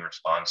overwhelming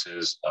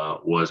responses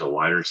was a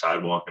wider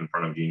sidewalk in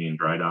front of Union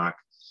Dry Dock.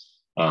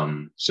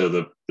 So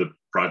the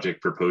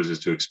project proposes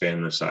to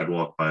expand the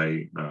sidewalk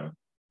by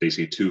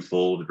basically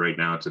twofold. Right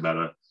now it's about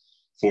a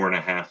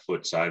 4.5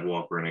 foot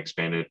sidewalk. We're going to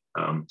expand it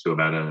to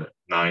about a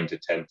 9 to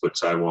 10 foot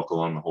sidewalk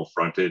along the whole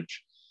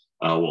frontage.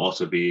 We'll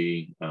also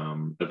be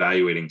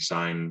evaluating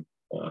sign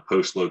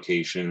post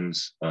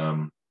locations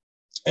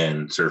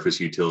and surface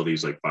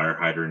utilities like fire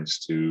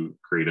hydrants to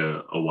create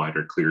a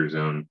wider clear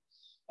zone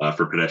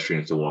for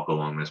pedestrians to walk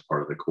along this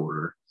part of the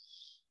corridor.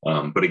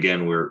 But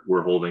again,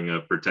 we're holding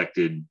a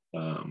protected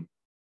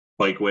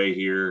bikeway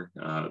here.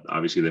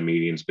 Obviously, the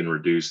median's been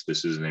reduced.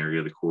 This is an area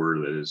of the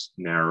corridor that is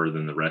narrower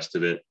than the rest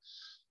of it.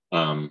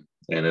 And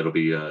it'll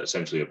be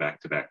essentially a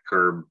back-to-back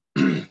curb.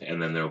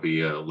 And then there'll be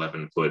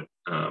 11-foot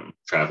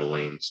travel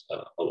lanes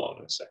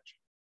along this section.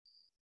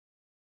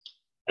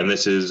 And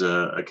this is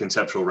a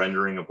conceptual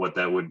rendering of what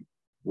that would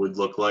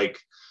look like.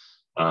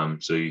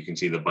 So you can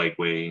see the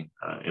bikeway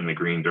in the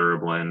green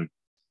Durablend,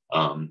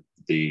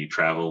 the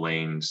travel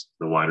lanes,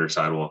 the wider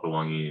sidewalk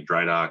along Union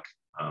Dry Dock,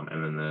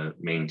 and then the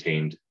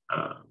maintained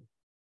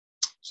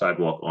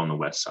sidewalk on the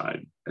west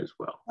side as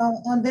well.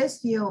 On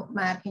this view,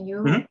 Matt, can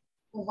you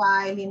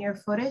provide linear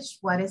footage?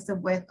 What is the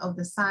width of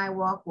the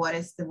sidewalk? What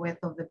is the width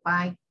of the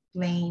bike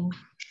lane?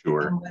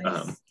 Sure. And what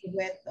is the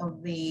width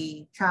of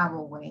the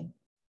travel way?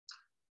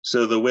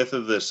 So the width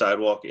of the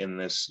sidewalk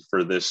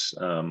for this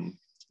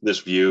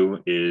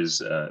view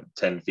is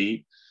 10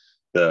 feet.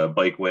 The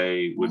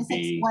bikeway would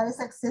be. What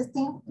is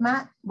existing,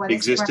 Matt?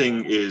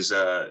 Existing is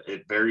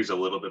it varies a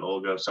little bit,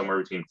 Olga, somewhere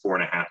between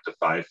 4.5 to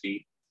 5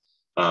 feet.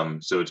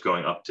 So it's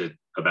going up to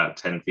about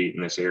 10 feet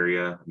in this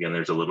area. Again,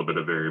 there's a little bit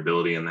of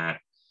variability in that.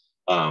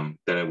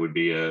 Then it would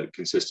be a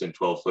consistent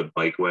 12-foot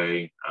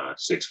bikeway,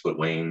 6-foot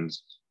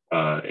lanes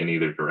in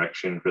either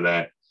direction for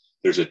that.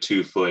 There's a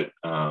 2-foot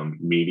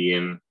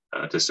median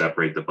to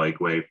separate the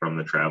bikeway from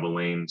the travel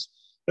lanes.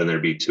 Then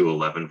there'd be 2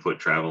 11-foot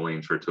travel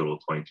lanes for a total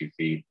of 22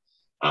 feet.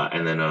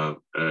 And then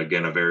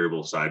again, a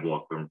variable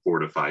sidewalk from 4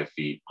 to 5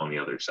 feet on the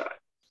other side.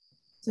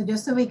 So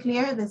just to be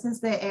clear, this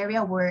is the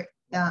area where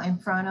in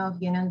front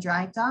of Union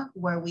Dry Dock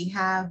where we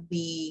have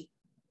the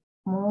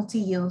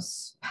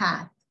multi-use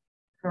path,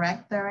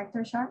 correct,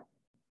 Director Sharp?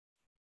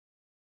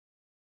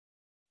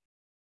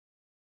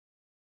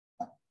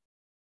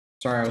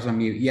 Sorry, I was on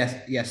mute.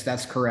 Yes,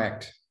 that's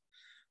correct.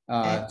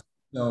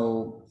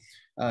 So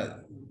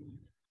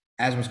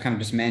as was kind of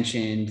just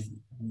mentioned,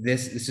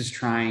 this is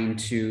trying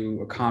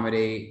to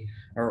accommodate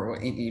or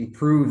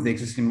improve the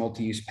existing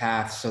multi-use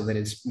path so that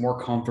it's more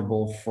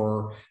comfortable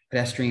for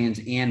pedestrians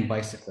and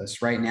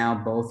bicyclists. Right now,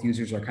 both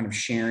users are kind of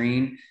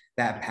sharing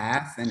that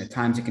path, and at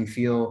times it can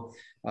feel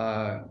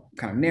kind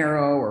of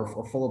narrow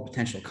or full of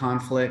potential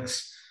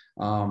conflicts.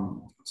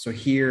 So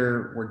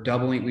here we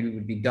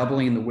would be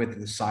doubling the width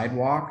of the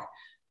sidewalk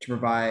to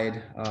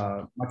provide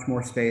much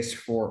more space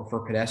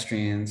for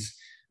pedestrians.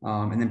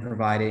 And then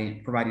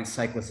providing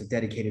cyclists a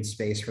dedicated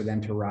space for them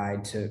to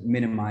ride to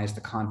minimize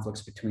the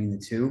conflicts between the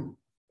two.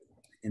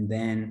 And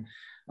then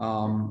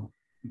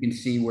you can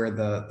see where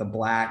the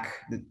black,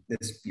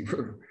 this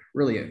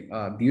really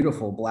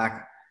beautiful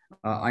black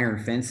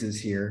iron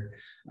fences here.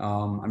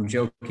 I'm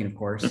joking, of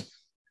course.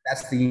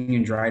 That's the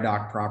Union Dry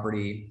Dock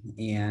property,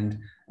 and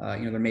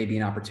there may be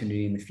an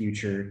opportunity in the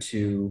future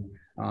to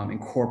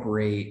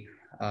incorporate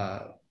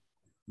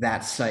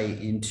that site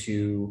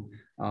into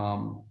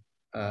the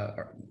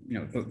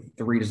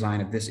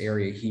redesign of this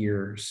area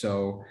here.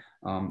 So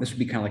this would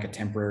be kind of like a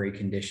temporary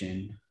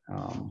condition.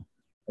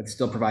 but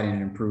still providing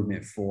an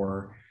improvement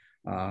for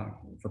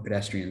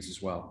pedestrians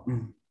as well.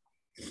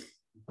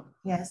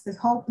 Yes, the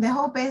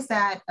hope is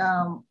that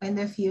in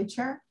the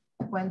future,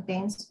 when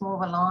things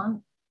move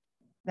along,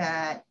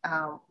 that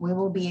we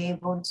will be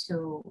able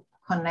to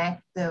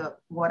connect the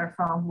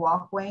waterfront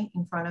walkway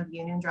in front of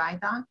Union Dry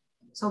Dock,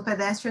 so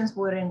pedestrians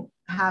wouldn't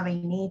have a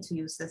need to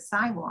use the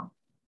sidewalk.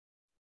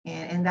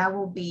 And that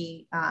will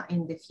be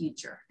in the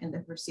future, in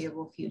the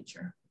foreseeable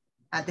future.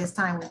 At this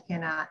time, we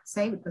cannot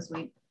say because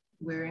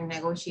we're in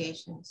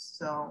negotiations.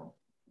 So,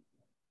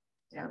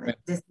 you know, right.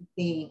 This is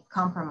the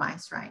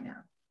compromise right now.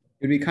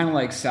 It'd be kind of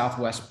like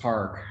Southwest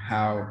Park,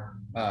 how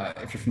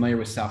if you're familiar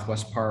with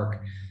Southwest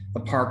Park,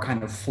 the park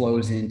kind of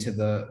flows into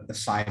the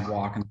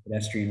sidewalk and the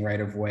pedestrian right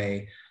of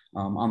way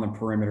on the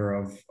perimeter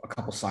of a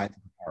couple sides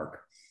of the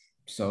park.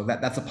 So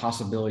that's a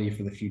possibility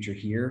for the future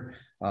here.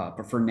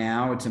 But for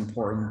now, it's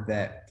important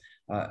that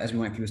as we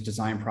went through this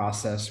design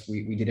process,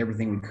 we did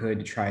everything we could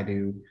to try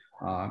to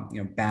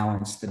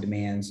balance the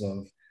demands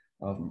of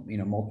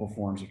multiple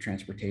forms of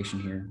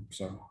transportation here.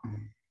 So,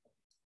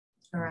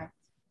 all right.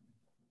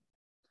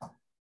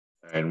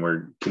 And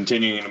we're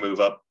continuing to move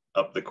up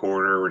the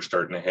corridor. We're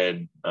starting to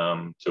head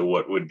to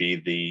what would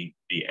be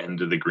the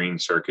end of the green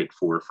circuit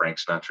for Frank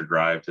Sinatra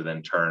Drive to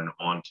then turn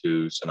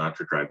onto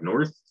Sinatra Drive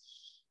North.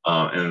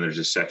 And then there's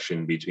a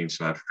section between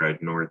Sinatra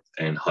Drive North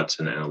and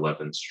Hudson and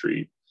 11th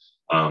Street.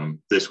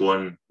 This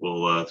one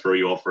will throw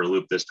you all for a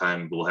loop this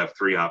time. We'll have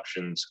three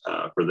options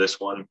for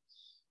this one.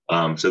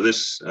 So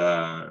this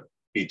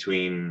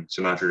between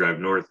Sinatra Drive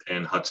North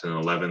and Hudson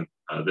and 11th,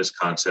 this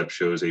concept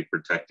shows a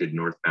protected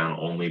northbound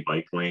only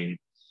bike lane.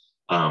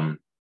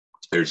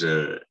 There's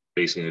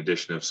basically an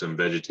addition of some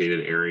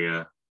vegetated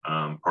area.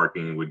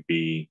 Parking would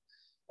be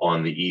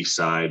on the east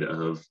side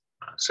of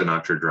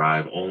Sinatra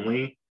Drive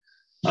only.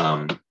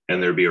 And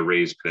there'd be a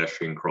raised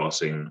pedestrian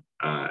crossing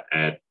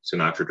at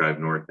Sinatra Drive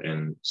North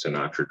and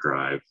Sinatra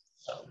Drive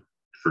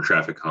for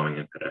traffic calming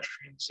and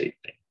pedestrian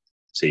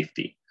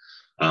safety.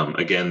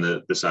 Again,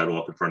 the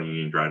sidewalk in front of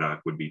Union Dry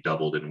Dock would be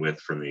doubled in width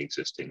from the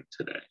existing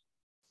today.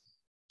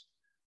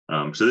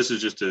 So this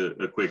is just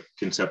a quick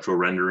conceptual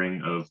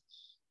rendering of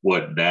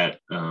what that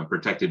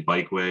protected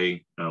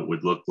bikeway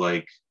would look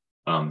like.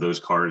 Those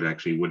cars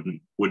actually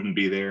wouldn't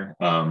be there,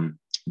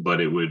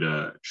 but it would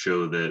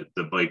show that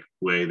the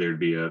bikeway, there'd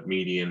be a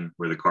median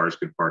where the cars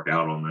could park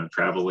out on the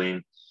travel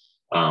lane.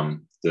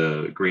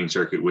 The green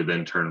circuit would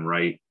then turn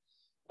right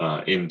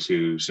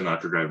into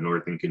Sinatra Drive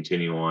North and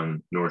continue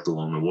on north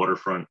along the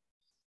waterfront.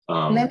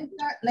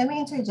 Let me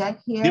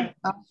interject here. Yep.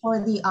 For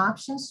the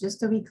options, just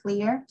to be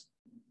clear.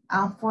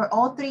 For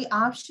all three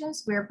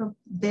options,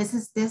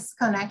 this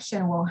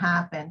connection will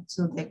happen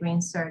to the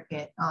green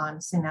circuit on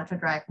Sinatra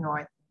Drive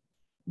North.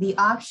 The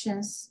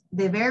options,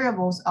 the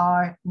variables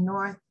are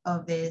north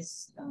of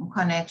this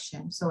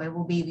connection. So it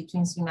will be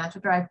between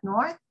Sinatra Drive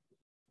North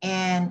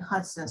and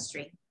Hudson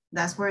Street.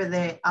 That's where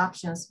the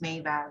options may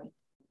vary.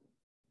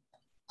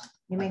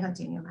 You may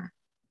continue, Matt.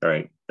 All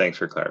right, thanks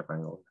for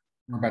clarifying.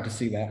 We're about to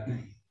see that.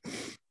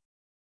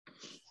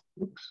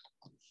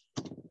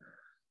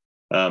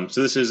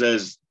 So this is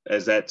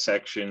as that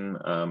section,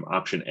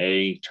 option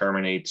A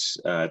terminates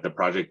at the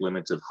project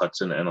limits of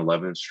Hudson and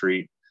 11th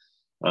Street.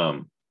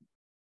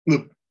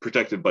 The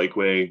protected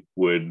bikeway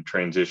would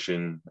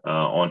transition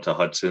onto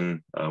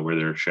Hudson where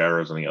there are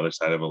shadows on the other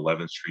side of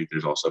 11th Street.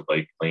 There's also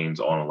bike lanes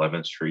on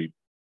 11th Street.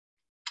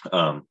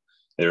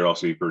 There would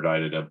also be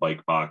provided a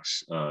bike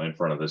box in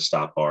front of the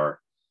stop bar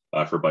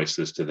for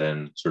bicyclists to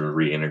then sort of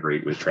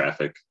reintegrate with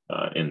traffic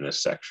in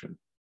this section.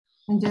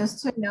 And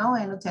just to know,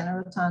 and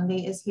Lieutenant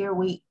Rotondi is here,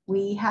 we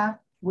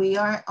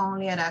are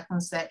only at a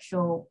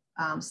conceptual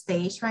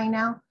stage right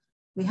now.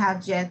 We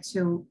have yet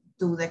to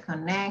do the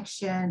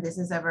connection. This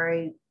is a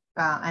very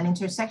an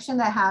intersection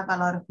that have a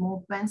lot of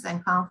movements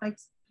and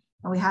conflicts.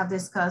 And we have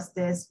discussed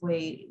this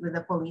with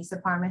the police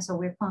department. So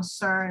we're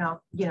concerned of,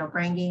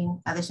 bringing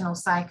additional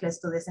cyclists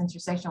to this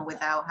intersection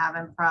without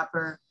having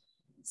proper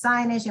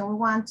signage. And we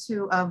want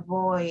to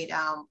avoid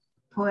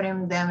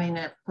putting them in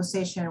a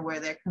position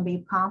where there can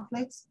be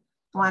conflicts.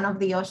 One of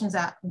the options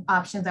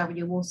that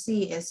you will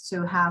see is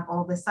to have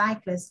all the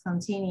cyclists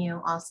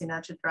continue on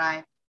Sinatra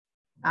Drive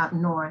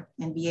north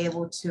and be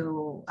able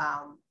to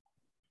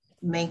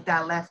make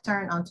that left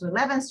turn onto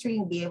 11th Street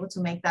and be able to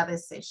make that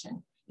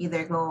decision.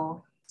 Either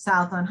go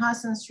south on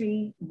Hudson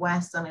Street,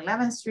 west on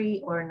 11th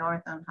Street, or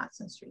north on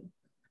Hudson Street.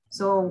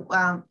 So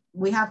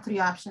we have three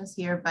options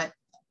here, but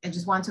I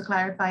just want to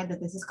clarify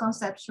that this is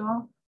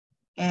conceptual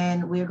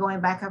and we're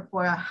going back and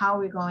forth how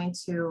we're going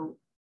to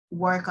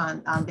work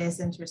on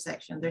this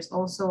intersection. There's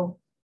also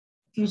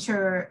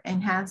future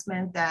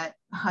enhancement that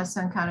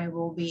Hudson County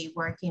will be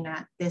working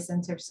at this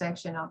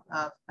intersection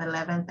of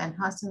 11th and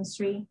Hudson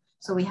Street.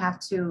 So we have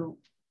to,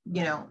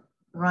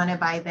 run it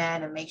by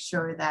then and make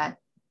sure that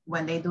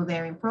when they do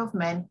their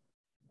improvement,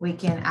 we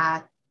can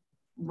add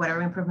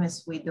whatever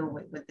improvements we do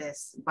with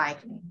this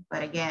bike lane.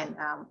 But again,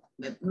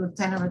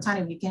 Lieutenant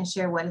Rotondi, if you can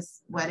share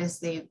what is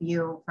the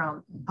view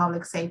from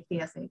public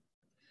safety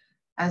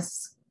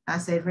as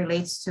it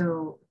relates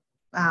to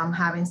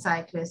having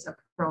cyclists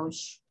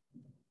approach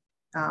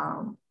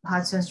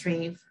Hudson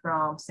Street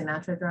from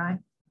Sinatra Drive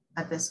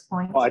at this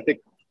point? Well, I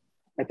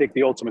think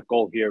the ultimate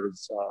goal here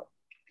is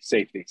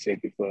safety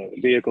for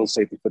vehicles,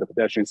 safety for the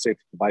pedestrians,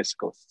 safety for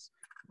bicyclists.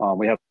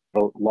 We have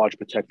a large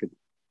protected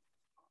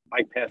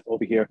bike path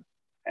over here,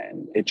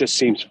 and it just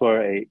seems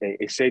for a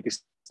safety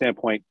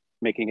standpoint,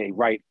 making a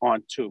right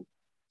onto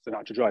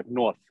Sinatra Drive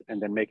North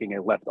and then making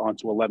a left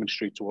onto 11th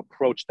Street to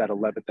approach that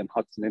 11th and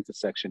Hudson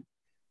intersection,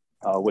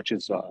 which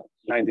is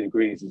 90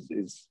 degrees,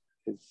 is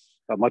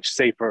a much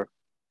safer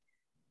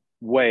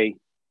way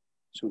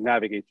to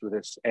navigate through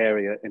this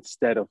area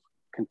instead of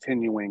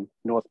continuing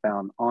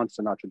northbound on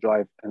Sinatra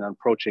Drive and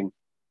approaching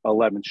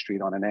 11th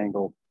Street on an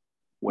angle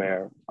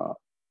where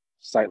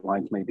sight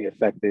lines may be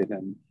affected.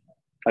 And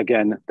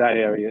again, that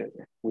area,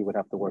 we would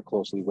have to work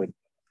closely with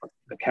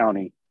the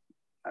county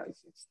as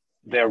it's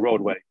their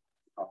roadway.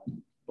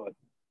 But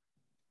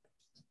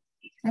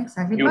Thanks,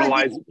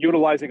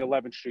 utilizing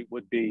 11th Street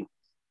would be,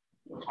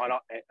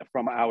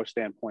 from our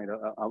standpoint,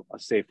 a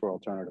safer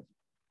alternative.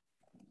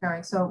 All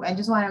right, so I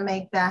just want to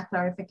make that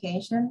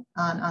clarification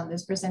on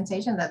this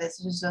presentation that this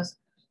is just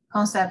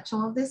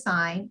conceptual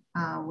design.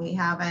 We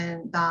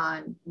haven't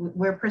done,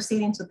 we're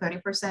proceeding to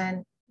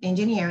 30%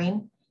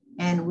 engineering,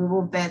 and we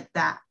will vet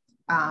that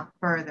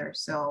further.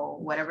 So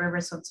whatever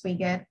results we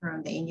get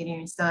from the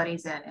engineering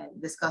studies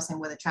and discussing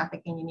with the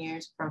traffic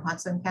engineers from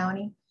Hudson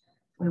County,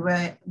 we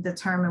will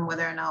determine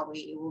whether or not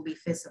it will be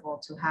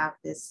feasible to have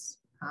this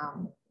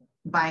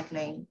bike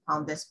lane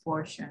on this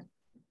portion.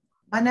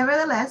 But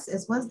nevertheless,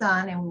 it was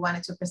done, and we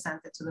wanted to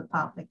present it to the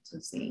public to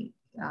see,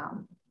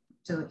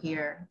 to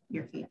hear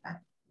your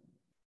feedback.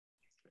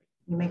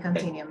 You may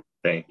continue.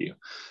 Thank you.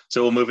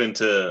 So we'll move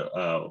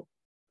into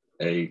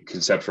a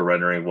conceptual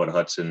rendering of what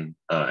Hudson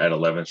at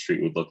 11th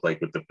Street would look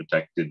like with the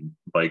protected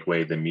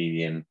bikeway, the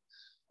median,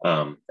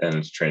 and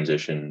its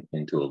transition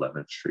into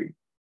 11th Street.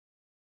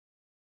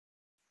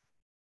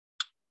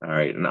 All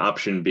right, and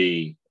option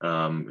B,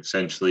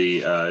 essentially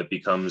it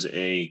becomes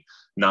a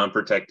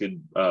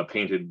non-protected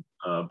painted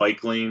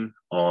bike lane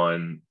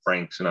on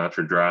Frank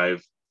Sinatra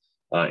Drive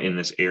in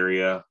this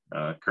area.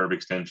 Curb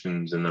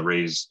extensions and the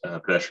raised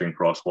pedestrian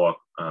crosswalk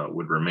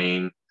would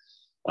remain,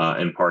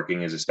 and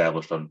parking is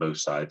established on both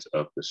sides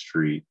of the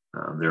street.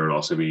 There would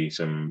also be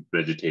some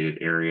vegetated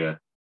area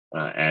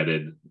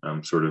added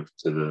sort of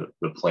to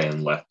the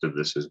plan left of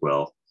this as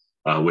well.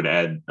 Would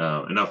add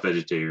enough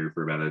vegetated area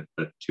for about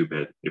a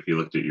two-bed. If you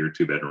looked at your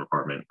two-bedroom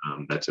apartment,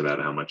 that's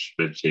about how much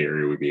vegetated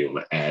area we'd be able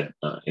to add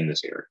in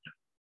this area.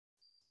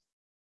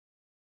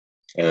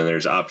 And then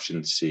there's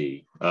option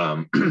C.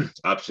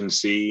 Option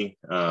C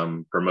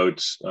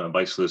promotes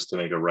bicyclists to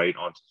make a right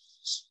onto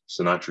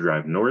Sinatra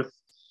Drive North.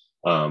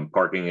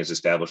 Parking is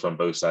established on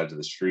both sides of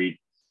the street,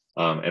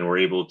 and we're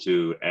able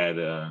to add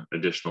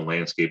additional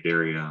landscaped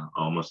area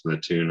almost in the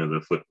tune of the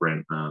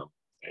footprint,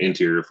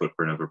 interior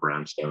footprint of a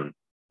brownstone,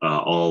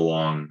 all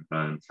along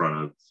in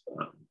front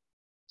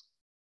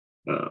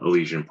of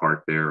Elysian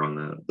Park there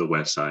on the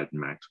west side in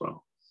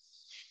Maxwell.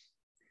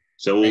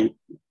 So we'll,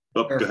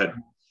 go ahead.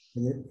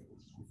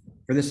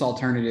 For this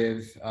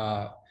alternative,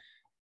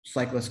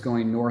 cyclists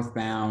going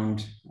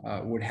northbound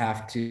would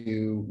have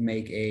to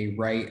make a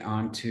right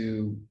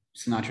onto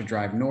Sinatra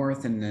Drive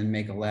North and then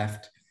make a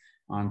left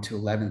onto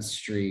 11th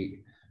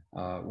Street,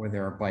 where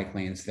there are bike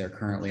lanes there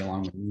currently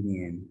along the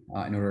median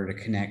in order to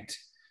connect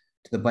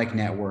to the bike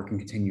network and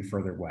continue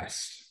further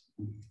west.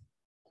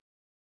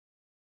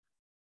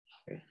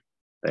 Okay.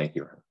 Thank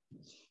you.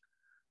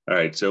 All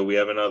right, so we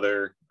have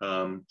another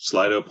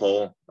Slido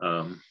poll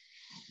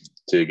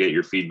to get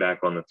your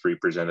feedback on the three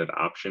presented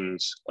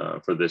options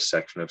for this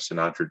section of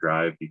Sinatra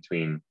Drive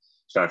between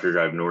Sinatra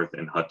Drive North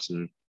and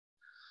Hudson.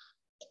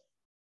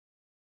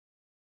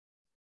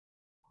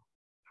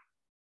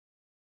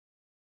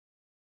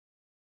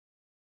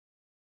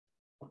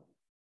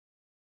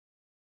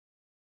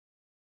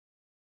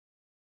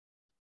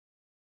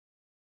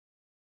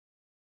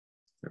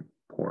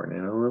 Pouring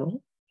in a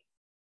little.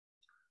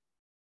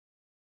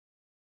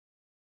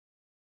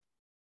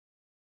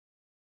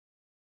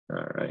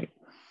 All right.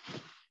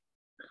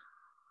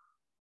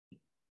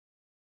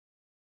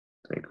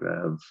 I think we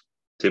have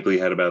typically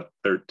had about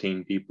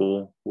 13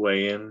 people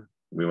weigh in.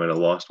 We might have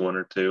lost one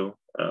or two,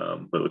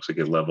 but it looks like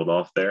it leveled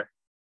off there.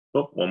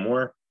 Oh, one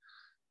more.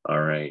 All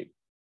right.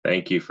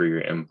 Thank you for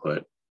your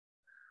input.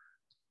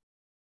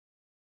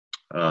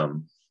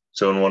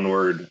 So in one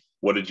word,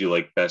 what did you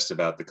like best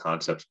about the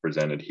concepts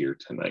presented here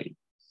tonight?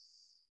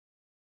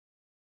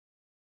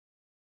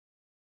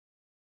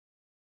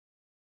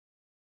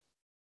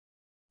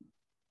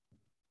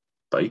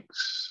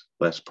 Bikes,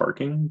 less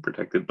parking,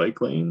 protected bike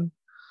lane.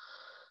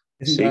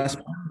 Isn't less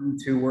parking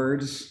 2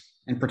 words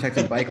and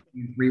protected bike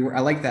lane 3 words? I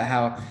like that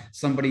how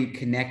somebody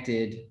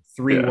connected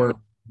 3 words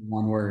in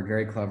 1 word.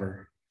 Very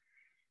clever.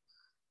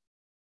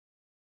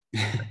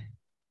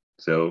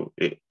 So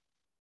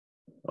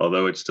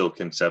although it's still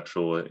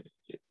conceptual,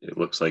 it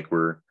looks like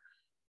we're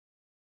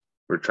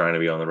trying to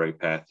be on the right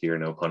path here,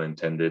 no pun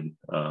intended,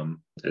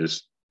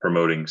 is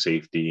promoting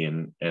safety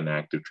and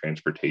active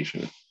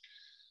transportation.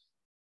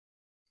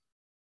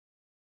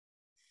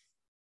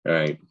 All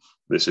right.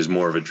 This is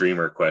more of a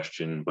dreamer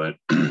question, but,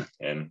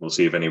 and we'll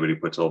see if anybody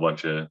puts a whole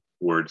bunch of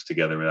words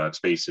together without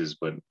spaces,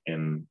 but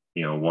in,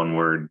 one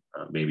word,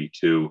 maybe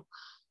two,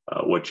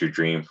 what's your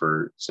dream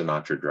for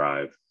Sinatra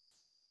Drive?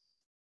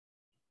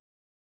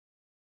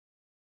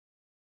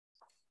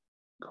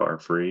 Car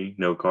free,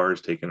 no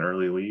cars, take an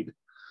early lead.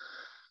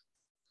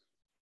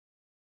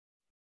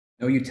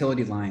 No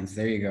utility lines.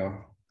 There you go.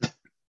 I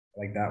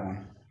like that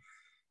one.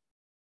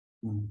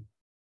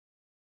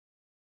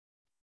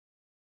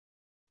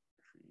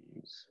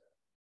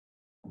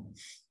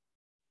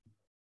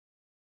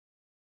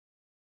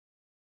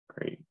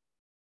 Great.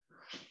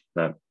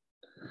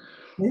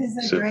 This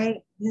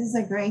is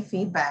a great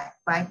feedback.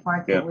 Bike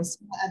parking. Yeah. We're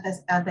still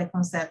at the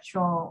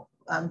conceptual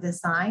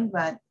design,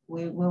 but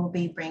we will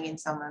be bringing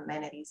some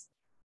amenities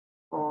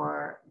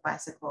for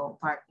bicycle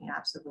parking.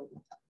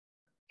 Absolutely.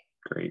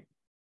 Great.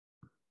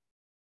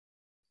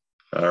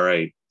 All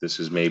right. This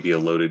is maybe a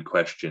loaded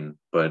question,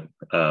 but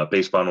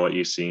based on what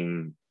you've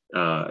seen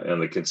on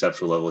the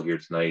conceptual level here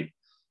tonight,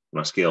 on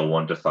a scale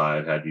 1 to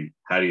 5, how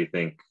do you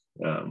think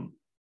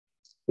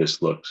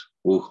this looks?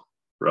 Ooh,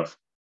 rough.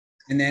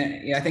 And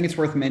then, yeah, I think it's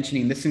worth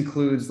mentioning, this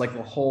includes like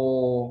the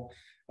whole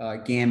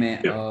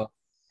gamut of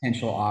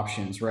potential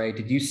options, right?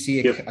 Did you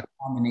see a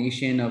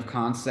combination of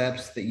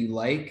concepts that you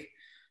like?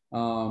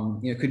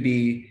 It could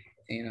be,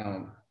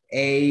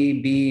 A,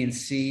 B, and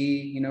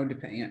C,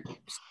 depending on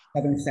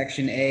southern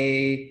section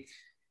A,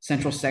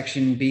 central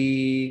section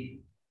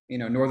B,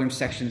 northern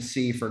section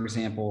C, for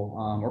example,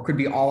 or it could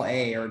be all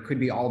A, or it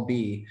could be all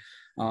B.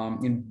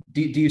 Do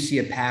you see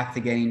a path to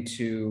getting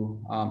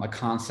to a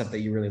concept that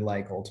you really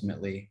like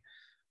ultimately?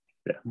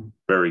 Yeah,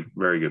 very,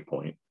 very good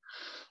point.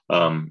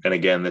 And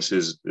again, this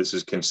is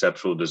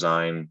conceptual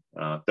design,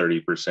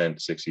 30%,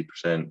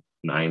 60%,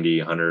 90,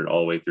 100,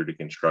 all the way through to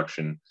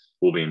construction.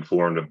 Will be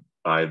informed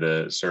by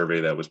the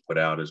survey that was put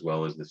out, as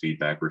well as the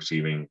feedback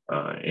receiving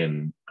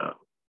in a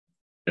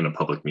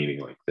public meeting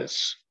like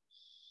this.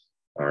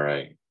 All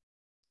right.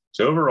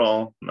 So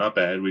overall, not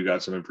bad. We've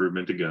got some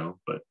improvement to go,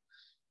 but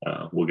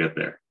we'll get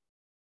there.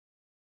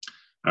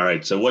 All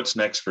right. So what's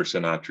next for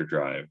Sinatra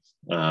Drive?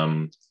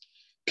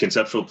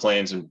 Conceptual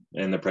plans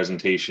and the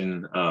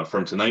presentation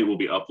from tonight will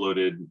be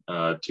uploaded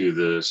to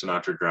the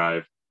Sinatra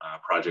Drive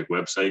project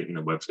website, and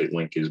the website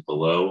link is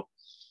below.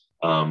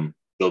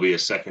 There'll be a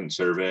second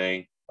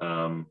survey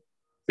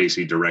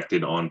basically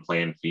directed on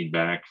plan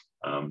feedback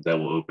that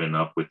will open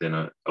up within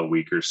a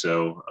week or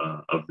so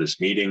of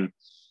this meeting.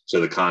 So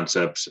the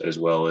concepts, as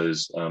well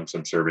as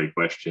some survey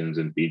questions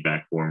and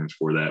feedback forms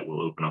for that,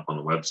 will open up on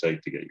the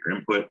website to get your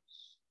input.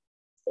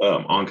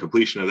 On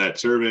completion of that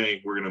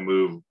survey, we're going to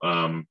move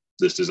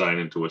this design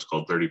into what's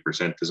called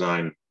 30%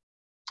 design.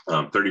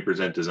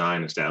 30%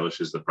 design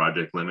establishes the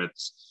project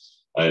limits.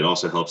 It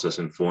also helps us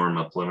inform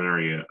a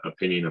preliminary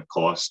opinion of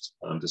cost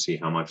to see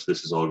how much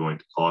this is all going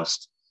to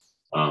cost.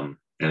 And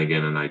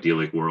again, in an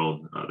idyllic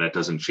world, that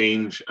doesn't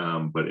change,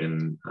 but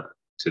in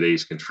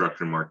today's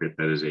construction market,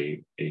 that is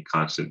a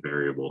constant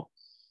variable.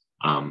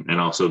 And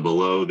also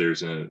below,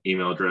 there's an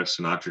email address,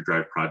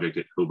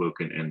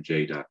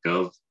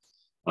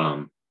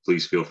 sinatradriveproject@hobokennj.gov.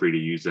 Please feel free to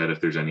use that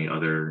if there's any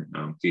other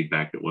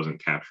feedback that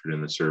wasn't captured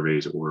in the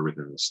surveys or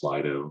within the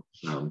Slido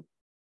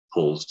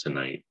polls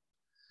tonight.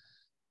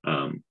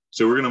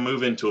 So we're going to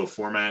move into a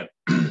format,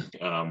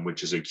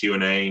 which is a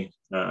Q&A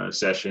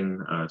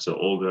session. So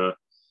Olga,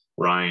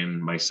 Ryan,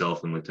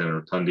 myself, and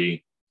Lieutenant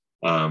Rotundi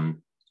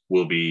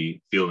will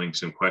be fielding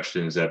some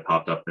questions that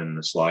popped up in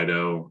the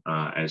Slido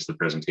as the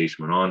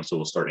presentation went on. So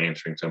we'll start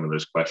answering some of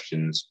those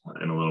questions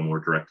in a little more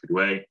directed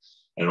way,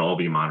 and it'll all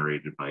be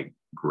moderated by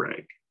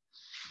Greg.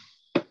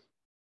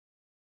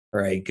 All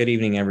right. Good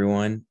evening,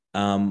 everyone.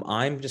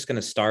 I'm just going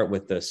to start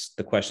with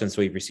the questions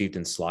we've received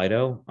in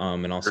Slido,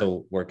 and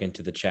also work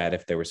into the chat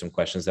if there were some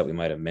questions that we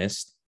might have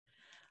missed.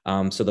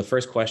 So the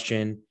first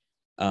question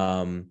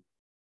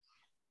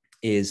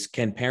is,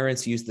 can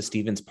parents use the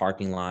Stevens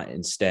parking lot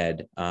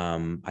instead?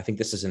 I think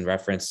this is in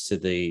reference to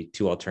the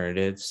two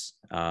alternatives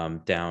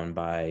down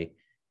by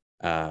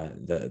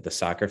the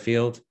soccer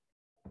field.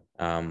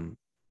 I'm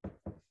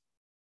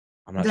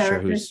not sure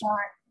who's...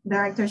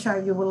 Director Shaw,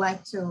 you would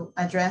like to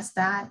address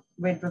that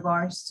with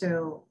regards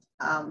to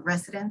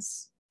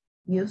residents'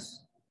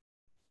 use?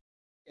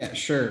 Yeah,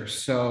 sure.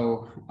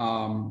 So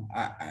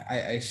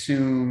I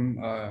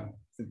assume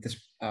that this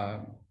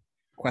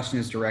question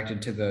is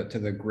directed to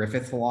the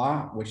Griffith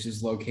Law, which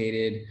is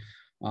located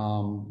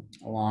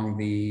along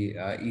the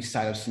east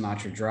side of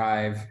Sinatra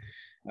Drive,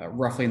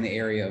 roughly in the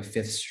area of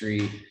 5th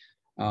Street.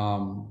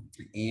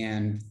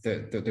 And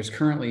there's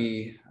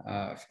currently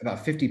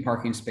about 50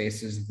 parking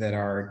spaces that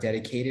are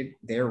dedicated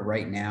there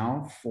right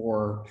now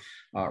for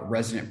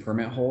resident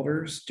permit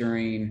holders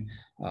during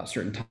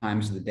certain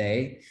times of the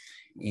day.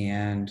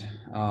 And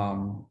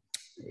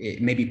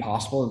it may be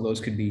possible that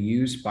those could be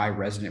used by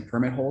resident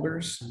permit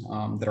holders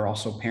that are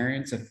also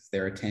parents if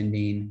they're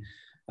attending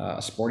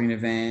a sporting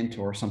event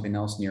or something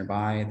else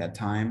nearby at that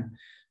time.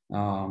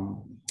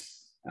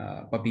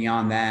 But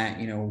beyond that,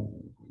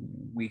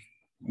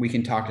 we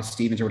can talk to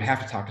Stevens, or would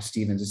have to talk to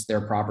Stevens. It's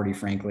their property,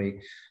 frankly,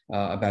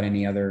 about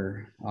any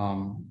other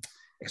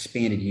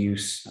expanded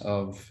use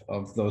of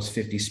those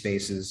 50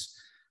 spaces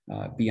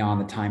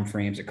beyond the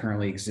timeframes that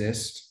currently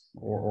exist,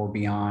 or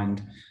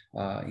beyond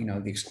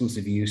the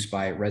exclusive use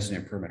by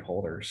resident permit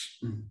holders.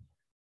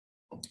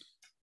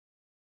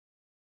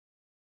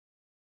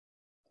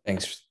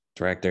 Thanks,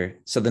 Director.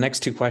 So the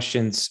next two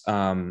questions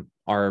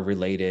are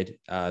related.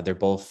 They're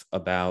both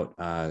about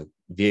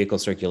vehicle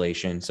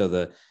circulation. So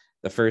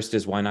the first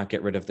is, why not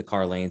get rid of the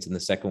car lanes? And the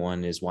second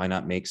one is, why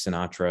not make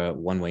Sinatra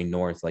one-way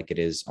north like it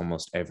is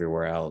almost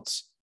everywhere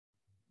else?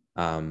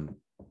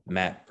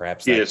 Matt,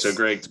 perhaps. Yeah, so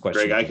Greg,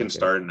 I can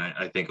start, and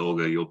I think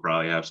Olga, you'll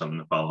probably have something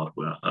to follow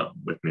up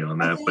with me on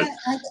that.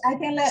 I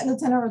can let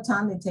Lieutenant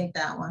Rotondi take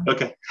that one.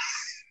 Okay.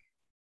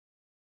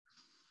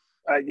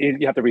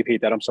 You have to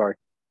repeat that. I'm sorry.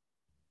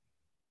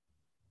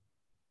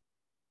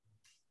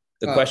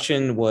 The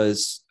question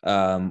was,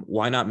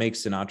 why not make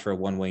Sinatra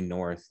one-way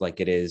north like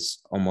it is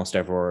almost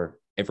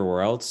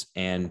everywhere else?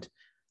 And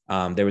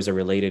there was a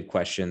related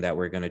question that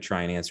we're going to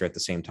try and answer at the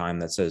same time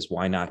that says,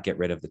 why not get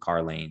rid of the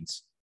car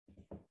lanes?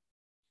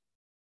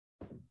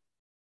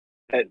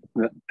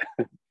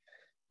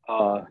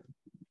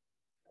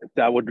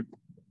 That would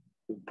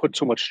put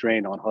too much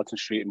strain on Hudson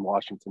Street and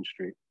Washington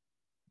Street.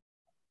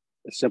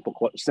 The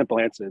simple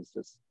answer is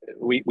this: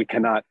 we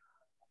cannot.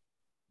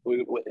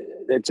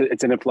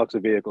 It's an influx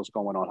of vehicles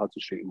going on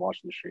Hudson Street and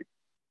Washington Street.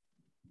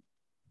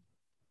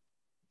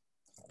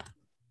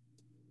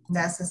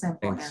 That's the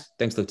simple answer.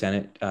 Thanks,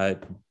 Lieutenant.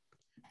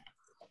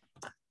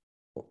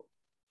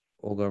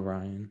 Olga,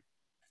 Ryan.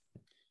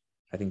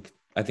 I think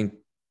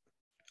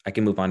I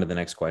can move on to the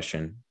next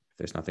question if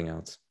there's nothing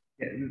else.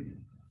 Yeah.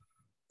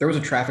 There was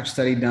a traffic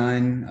study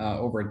done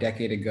over a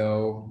decade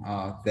ago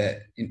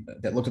that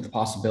looked at the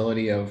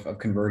possibility of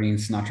converting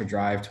Sinatra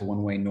Drive to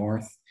one-way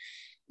north.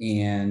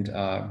 And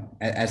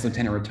as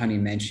Lieutenant Rotondi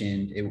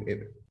mentioned,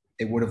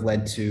 it would have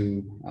led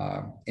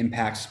to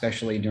impacts,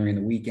 especially during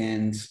the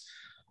weekends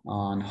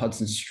on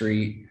Hudson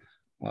Street,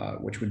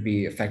 which would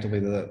be effectively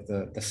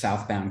the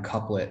southbound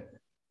couplet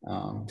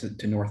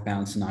to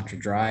northbound Sinatra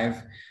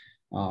Drive.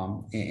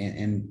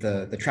 And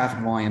the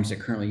traffic volumes that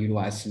currently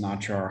utilize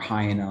Sinatra are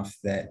high enough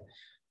that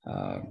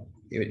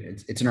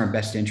it's in our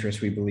best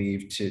interest, we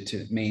believe,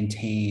 to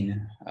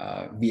maintain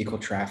vehicle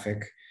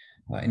traffic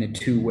in a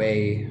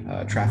two-way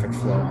traffic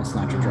flow on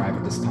Sinatra Drive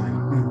at this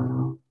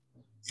time.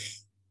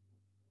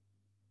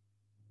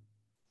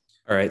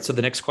 All right, so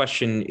the next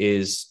question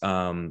is,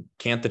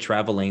 can't the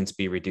travel lanes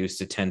be reduced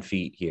to 10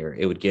 feet here?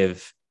 It would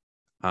give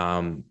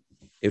an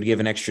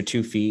extra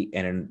 2 feet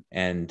and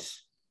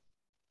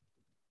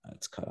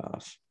it's cut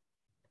off.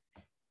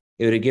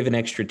 It would give an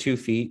extra 2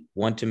 feet,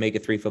 one to make a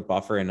 3-foot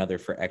buffer, another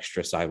for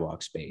extra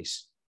sidewalk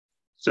space.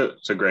 So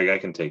Greg, I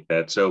can take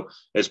that. So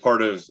as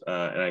part of,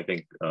 and I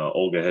think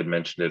Olga had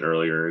mentioned it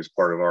earlier, as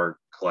part of our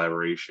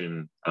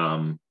collaboration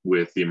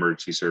with the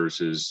emergency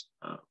services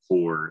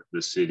for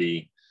the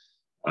city,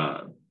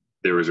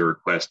 there was a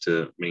request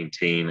to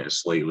maintain a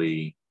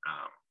slightly,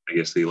 I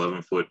guess, the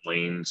 11-foot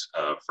lanes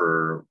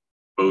for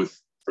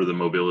both for the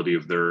mobility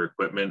of their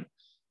equipment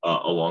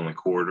along the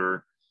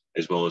corridor,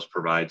 as well as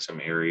provide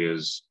some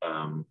areas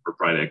for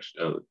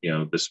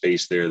the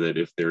space there that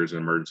if there's an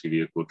emergency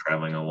vehicle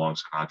traveling along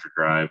Sinatra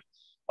Drive,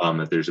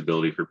 that there's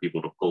ability for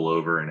people to pull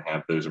over and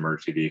have those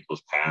emergency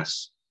vehicles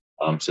pass,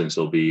 since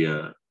there'll be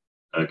a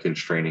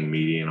constraining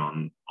median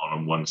on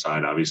one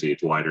side. Obviously,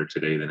 it's wider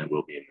today than it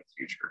will be in the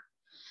future.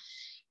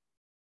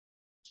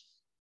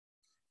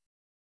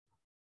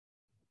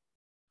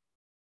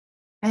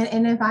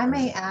 And if I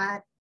may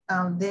add,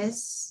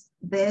 this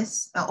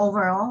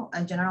overall,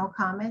 a general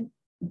comment,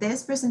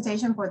 this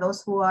presentation, for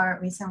those who are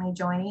recently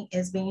joining,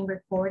 is being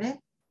recorded,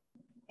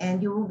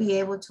 and you will be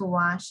able to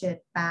watch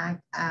it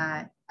back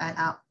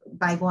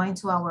by going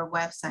to our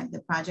website, the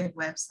project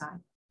website.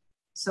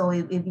 So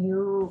if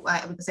you,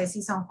 because I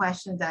see some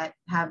questions that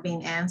have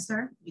been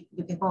answered,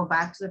 you can go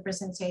back to the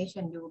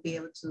presentation, you will be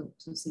able to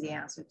see the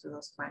answer to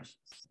those questions.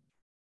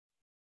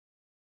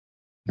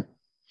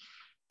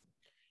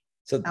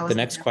 So the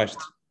next question.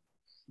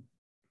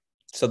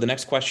 So the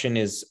next question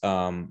is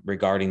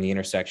regarding the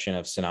intersection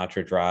of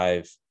Sinatra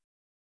Drive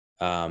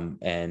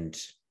and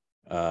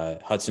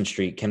Hudson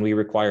Street. Can we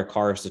require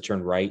cars to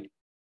turn right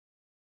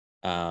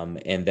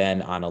and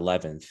then on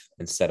 11th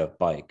instead of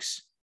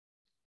bikes?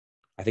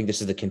 I think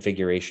this is the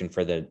configuration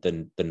for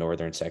the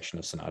northern section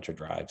of Sinatra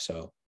Drive.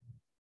 So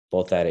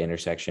both that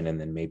intersection and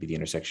then maybe the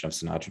intersection of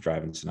Sinatra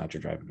Drive and Sinatra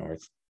Drive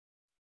North.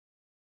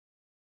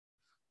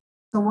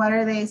 So what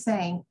are they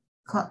saying?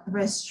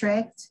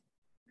 Restrict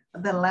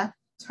the left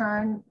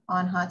turn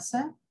on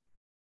Hudson?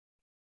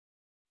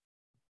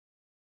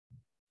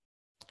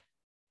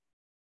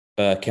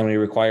 Can we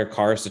require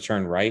cars to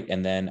turn right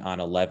and then on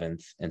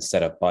 11th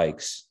instead of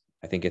bikes?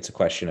 I think it's a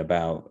question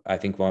about, I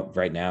think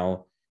right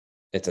now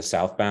it's a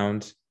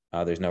southbound.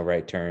 There's no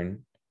right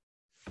turn.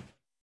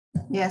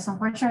 Yes,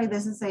 unfortunately,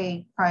 this is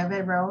a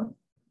private road.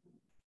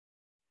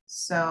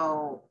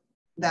 So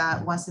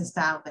that was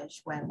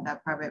established when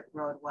that private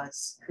road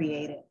was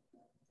created,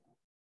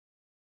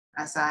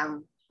 as I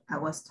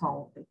was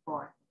told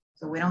before.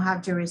 So we don't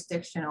have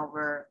jurisdiction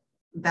over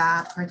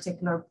that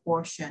particular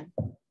portion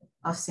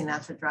of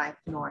Sinatra Drive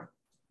North.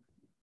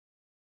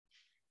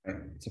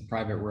 It's a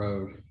private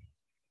road.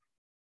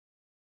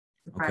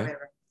 Okay.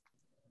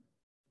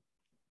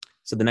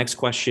 So the next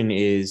question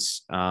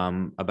is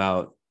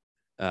about,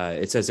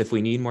 it says, if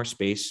we need more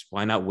space,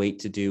 why not wait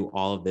to do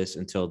all of this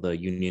until the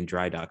Union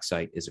Dry Dock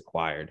site is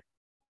acquired?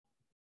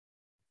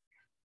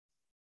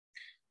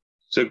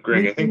 So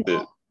Greg, I think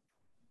that,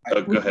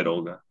 go ahead,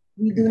 Olga.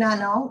 We do not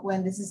know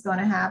when this is going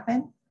to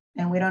happen,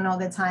 and we don't know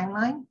the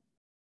timeline,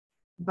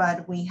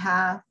 but we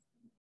have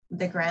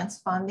the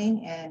grants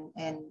funding, and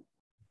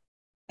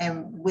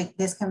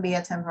this can be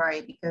a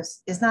temporary,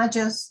 because it's not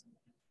just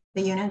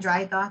the Union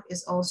Dry Dock,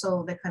 it's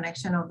also the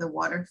connection of the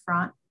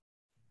waterfront.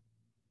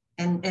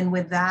 And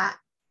with that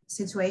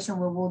situation,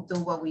 we will do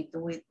what we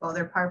do with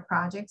other park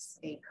projects,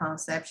 a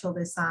conceptual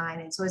design.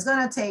 And so it's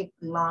going to take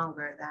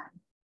longer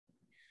than.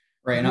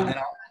 Right, and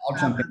I'll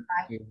jump in.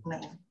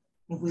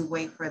 If we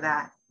wait for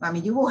that. I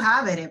mean, you will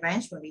have it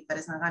eventually, but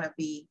it's not going to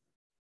be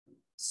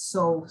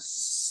so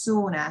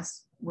soon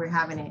as we're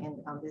having it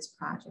on this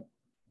project.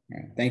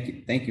 Right.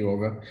 Thank you,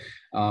 Olga.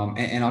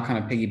 And I'll kind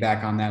of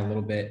piggyback on that a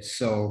little bit.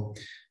 So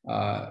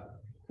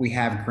we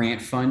have grant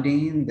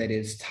funding that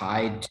is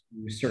tied to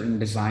certain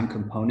design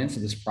components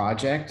of this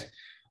project.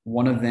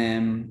 One of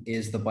them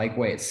is the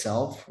bikeway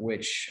itself,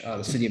 which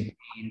the city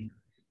obtained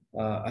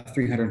a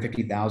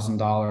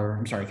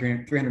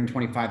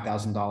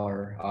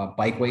 $325,000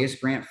 bikeways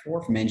grant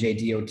from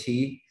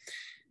NJDOT.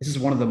 This is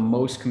one of the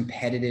most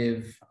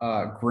competitive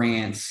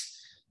grants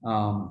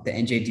the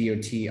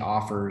NJDOT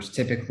offers.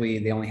 Typically,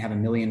 they only have $1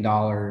 million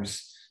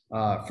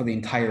for the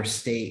entire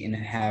state, and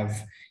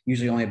have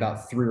usually only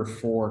about 3 or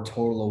 4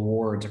 total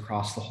awards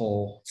across the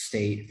whole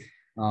state.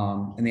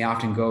 And they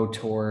often go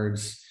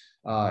towards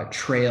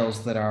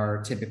trails that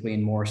are typically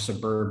in more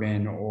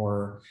suburban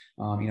or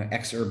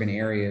ex-urban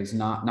areas,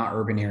 not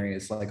urban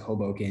areas like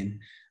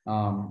Hoboken.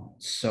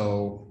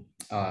 So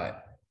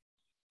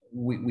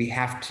we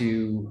have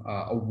to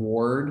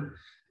award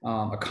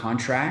a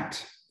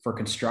contract for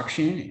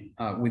construction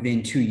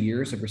within 2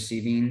 years of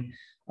receiving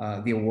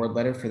the award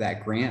letter for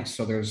that grant.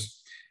 So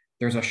there's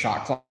a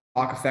shot clock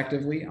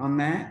effectively on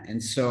that.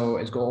 And so,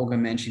 as Olga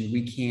mentioned,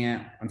 we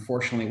can't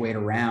unfortunately wait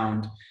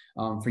around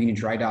for Union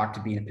Dry Dock to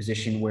be in a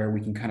position where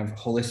we can kind of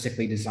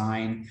holistically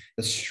design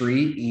the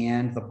street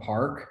and the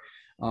park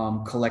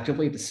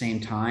collectively at the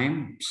same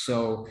time.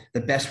 So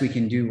the best we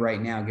can do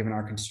right now, given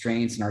our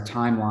constraints and our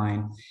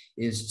timeline,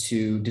 is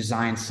to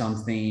design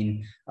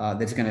something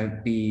that's going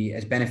to be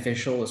as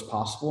beneficial as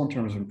possible in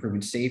terms of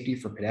improving safety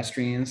for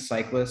pedestrians,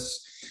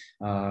 cyclists,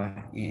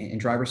 and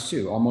drivers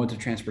too, all modes of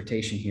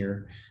transportation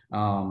here,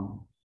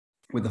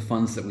 with the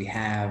funds that we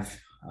have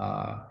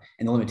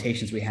and the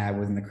limitations we have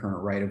within the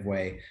current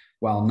right-of-way,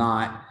 while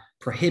not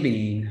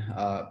prohibiting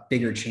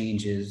bigger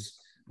changes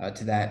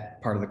to that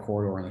part of the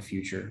corridor in the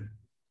future.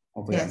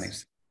 Hopefully that makes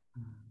sense.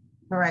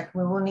 Correct.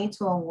 We will need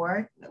to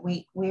award.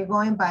 We're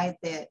going by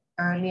the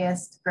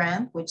earliest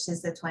grant, which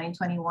is the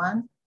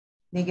 2021.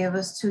 They give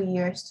us 2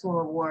 years to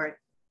award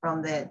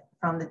from the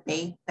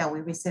date that we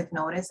receive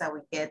notice that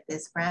we get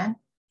this grant.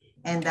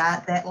 And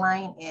that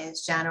deadline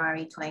is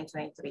January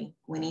 2023.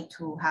 We need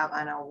to have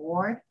an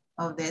award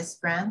of this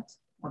grant,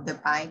 of the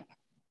bike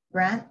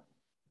grant,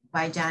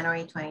 by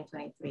January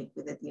 2023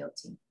 with the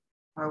DOT,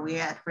 or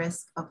we're at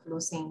risk of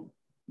losing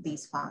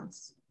these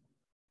funds.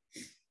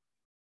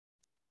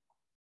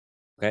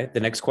 Okay, the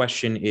next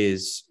question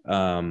is,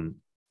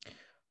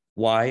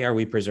 why are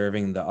we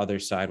preserving the other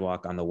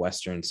sidewalk on the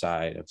western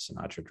side of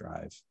Sinatra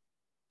Drive?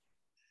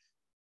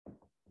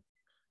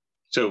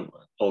 So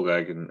Olga,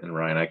 and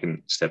Ryan, I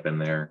can step in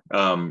there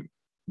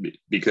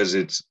because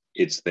it's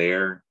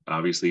there.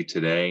 Obviously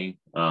today,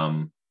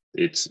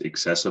 it's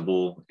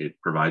accessible. It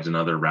provides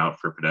another route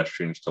for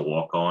pedestrians to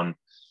walk on.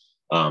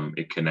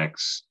 It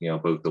connects,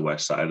 both the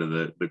west side of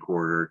the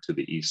corridor to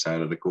the east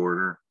side of the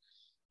corridor.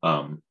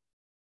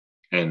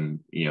 And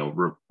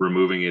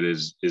removing it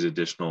is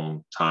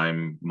additional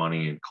time,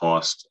 money, and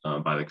cost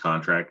by the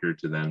contractor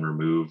to then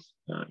remove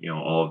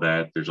all of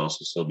that. There's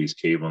also Sylvie's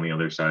Cave on the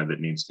other side that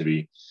needs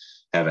to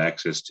have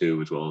access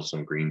to, as well as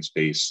some green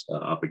space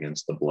up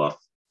against the bluff.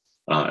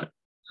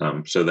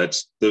 So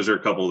those are a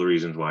couple of the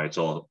reasons why it's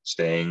all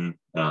staying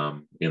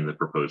in the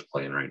proposed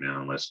plan right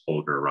now, unless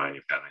Olga or Ryan,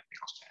 you've got anything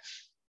else to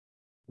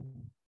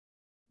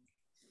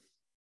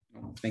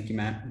add. Thank you,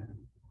 Matt.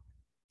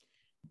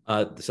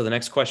 So the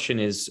next question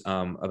is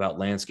about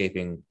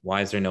landscaping.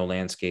 Why is there no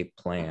landscape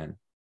plan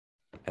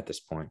at this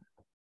point?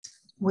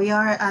 We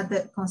are at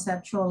the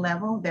conceptual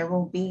level. There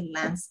will be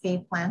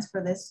landscape plans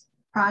for this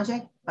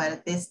project, but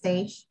at this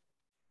stage,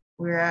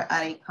 we're at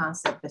a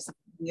concept design.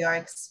 We are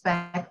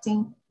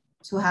expecting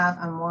to have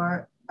a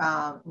more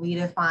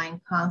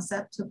redefined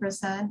concept to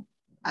present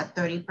at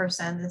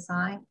 30%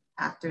 design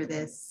after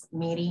this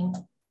meeting.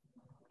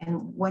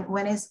 And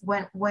when is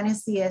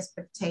the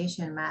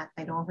expectation, Matt?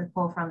 I don't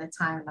recall from the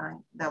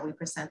timeline that we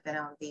presented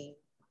on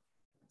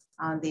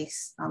the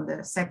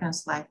second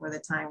slide for the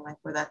timeline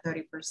for that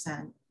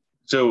 30%.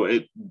 So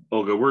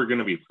Olga, we're going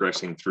to be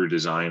progressing through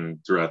design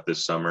throughout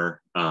this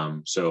summer.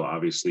 So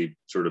obviously,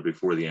 sort of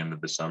before the end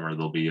of the summer,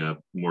 there'll be a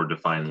more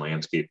defined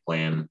landscape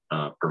plan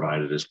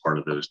provided as part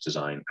of those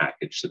design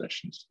package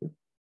submissions.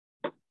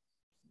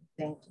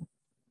 Thank you.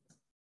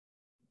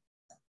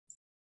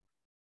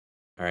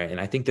 All right,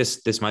 and I think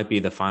this might be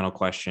the final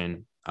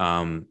question.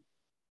 Can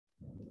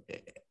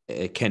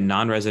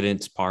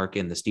non-residents park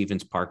in the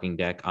Stevens parking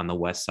deck on the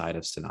west side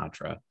of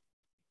Sinatra?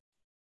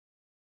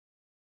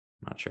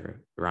 Not sure,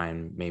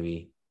 Ryan,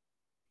 maybe.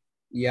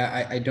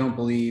 Yeah, I don't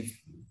believe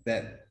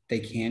that they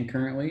can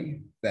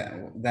currently.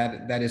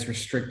 That is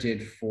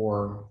restricted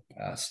for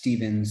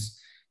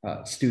Stevens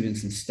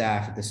students and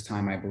staff at this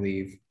time, I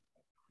believe.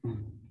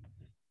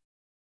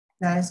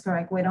 That is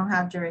correct. We don't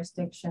have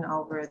jurisdiction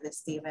over the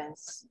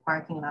Stevens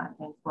parking lot.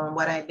 And from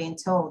what I've been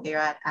told, they're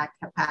at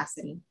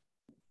capacity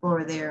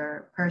for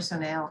their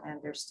personnel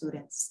and their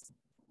students.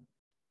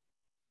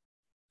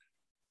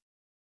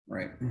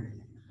 Right.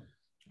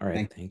 All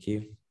right, thank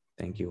you.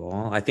 Thank you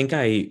all. I think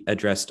I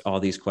addressed all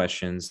these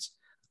questions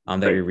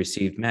that we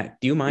received. Matt,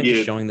 do you mind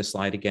just showing the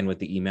slide again with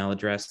the email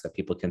address that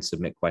people can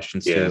submit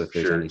questions to if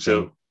there's anything?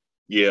 So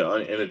yeah,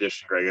 in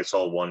addition, Greg, I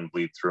saw one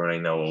bleed through and I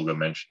know Olga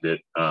mentioned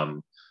it,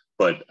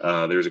 but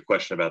there's a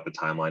question about the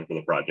timeline for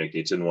the project.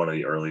 It's in one of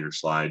the earlier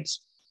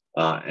slides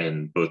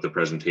and both the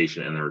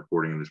presentation and the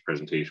recording of this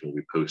presentation will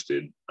be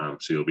posted.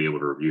 So you'll be able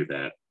to review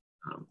that.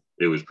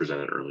 It was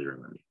presented earlier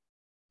in the meeting.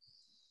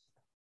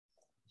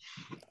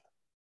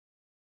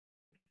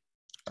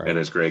 All right. And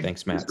as Greg,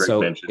 thanks, Matt. Greg so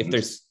mentioned, if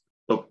there's,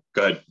 oh,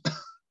 go ahead.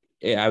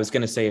 Yeah, I was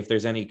going to say if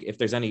there's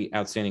any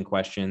outstanding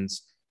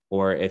questions,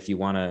 or if you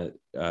want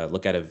to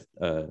look at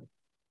a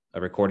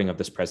recording of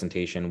this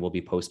presentation, we'll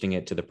be posting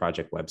it to the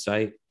project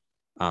website,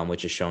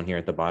 which is shown here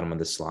at the bottom of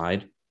the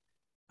slide.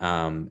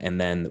 And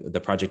then the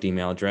project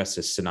email address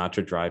is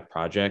Sinatra Drive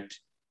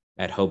Project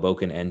at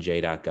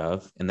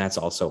HobokenNJ.gov, and that's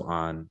also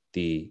on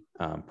the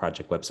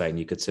project website, and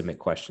you could submit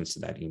questions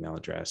to that email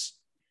address.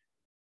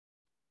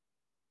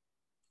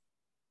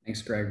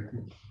 Thanks, Greg.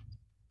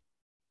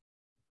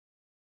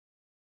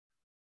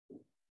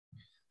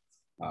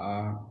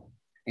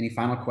 Any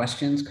final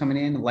questions coming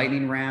in?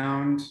 Lightning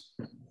round.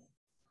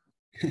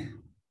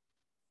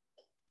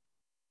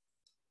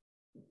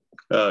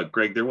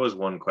 Greg, there was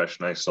one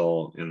question I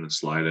saw in the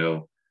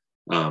Slido.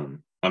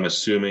 I'm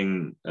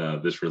assuming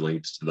this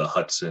relates to the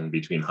Hudson,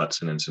 between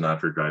Hudson and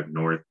Sinatra Drive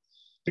North.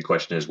 The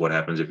question is, what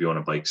happens if you want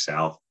to bike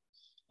south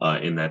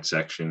in that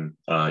section?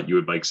 You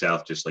would bike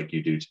south just like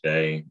you do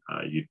today.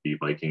 You'd be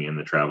biking in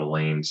the travel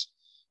lanes.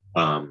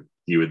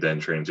 You would then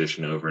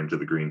transition over into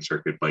the Green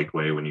Circuit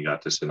Bikeway when you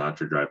got to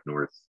Sinatra Drive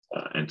North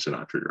and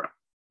Sinatra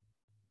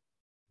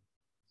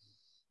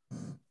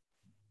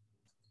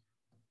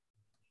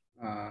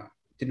Drive.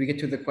 Did we get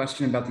to the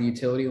question about the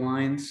utility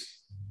lines?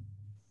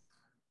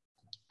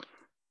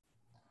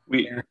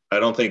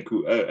 I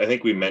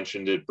think we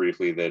mentioned it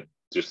briefly that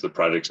just the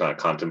project's not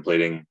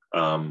contemplating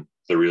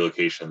the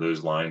relocation of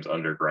those lines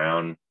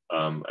underground.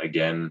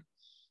 Again,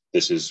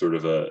 this is sort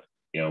of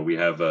we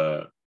have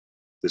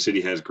the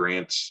city has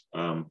grants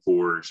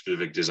for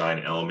specific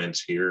design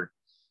elements here.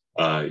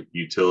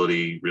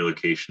 Utility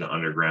relocation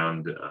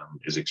underground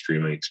is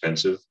extremely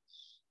expensive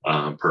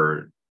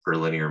per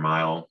linear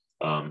mile.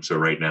 So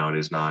right now it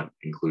is not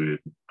included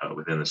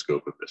within the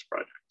scope of this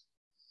project.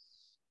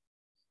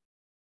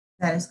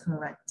 That is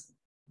correct.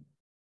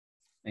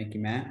 Thank you,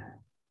 Matt.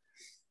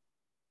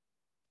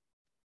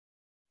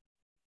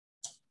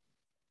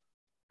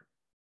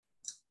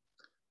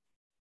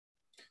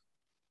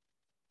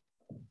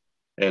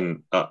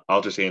 And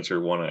I'll just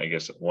answer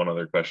one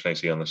other question I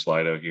see on the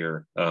Slido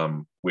here,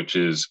 which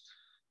is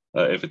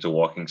if it's a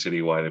walking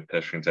city, why do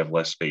pedestrians have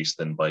less space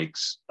than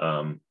bikes?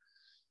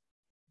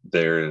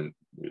 They're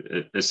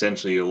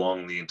essentially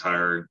along the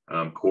entire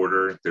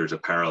corridor. There's a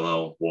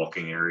parallel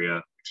walking area,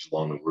 which is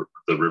along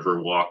the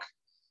river walk.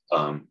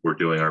 We're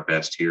doing our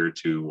best here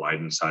to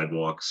widen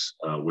sidewalks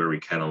where we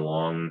can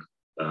along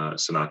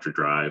Sinatra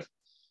Drive.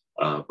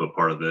 But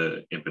part of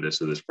the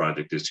impetus of this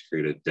project is to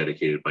create a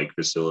dedicated bike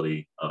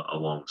facility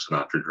along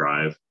Sinatra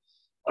Drive,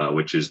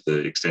 which is the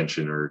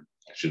extension, or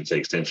I shouldn't say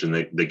extension,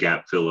 the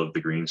gap fill of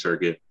the Green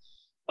Circuit.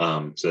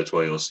 So that's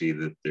why you'll see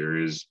that there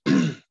is,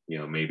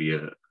 maybe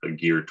a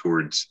gear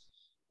towards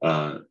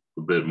a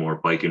bit more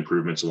bike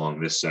improvements along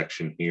this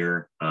section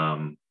here.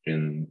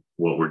 And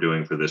what we're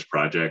doing for this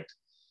project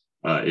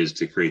is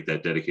to create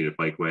that dedicated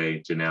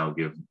bikeway to now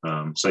give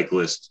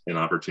cyclists an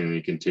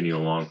opportunity to continue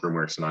along from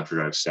where Sinatra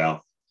Drive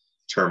South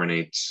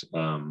terminates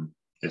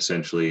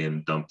essentially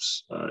and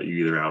dumps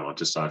you either out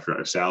onto Sinatra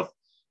Drive South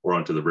or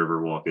onto the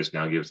Riverwalk. This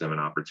now gives them an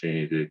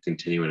opportunity to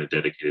continue in a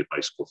dedicated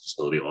bicycle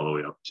facility all the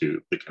way up to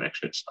the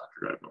connection at Sinatra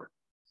Drive North.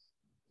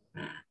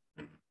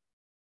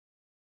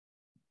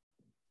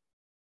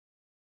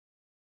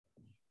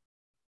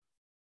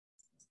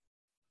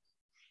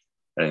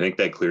 And I think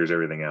that clears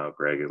everything out,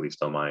 Greg, at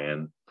least on my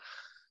end.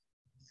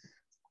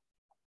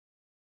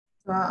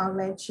 So I'll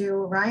let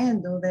you,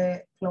 Ryan, do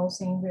the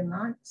closing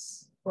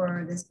remarks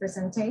for this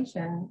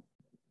presentation.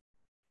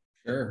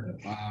 Sure.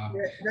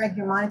 Greg,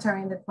 you're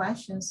monitoring the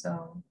questions,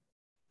 so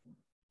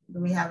do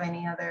we have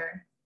any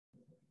other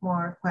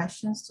more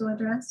questions to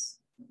address?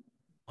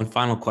 One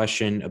final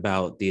question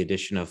about the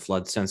addition of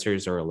flood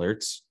sensors or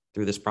alerts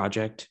through this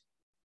project.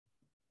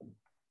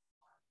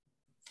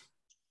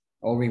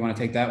 Olga, you want to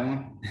take that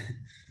one?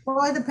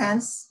 Well, it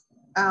depends.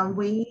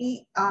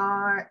 We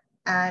are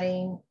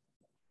adding,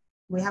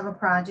 we have a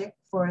project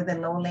for the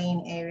low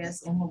lane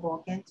areas in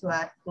Hoboken to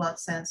add flood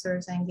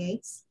sensors and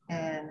gates.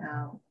 And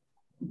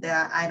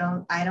I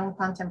don't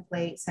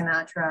contemplate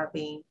Sinatra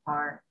being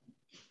part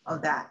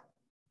of that.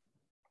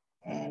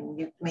 And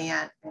you may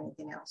add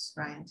anything else,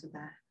 Ryan, to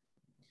that.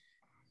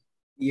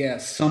 Yeah,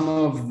 some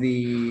of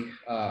the,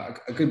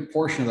 a good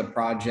portion of the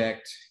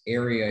project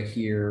area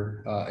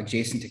here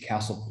adjacent to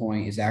Castle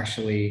Point is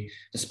actually,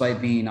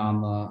 despite being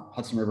on the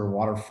Hudson River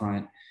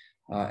waterfront,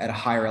 at a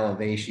higher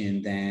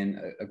elevation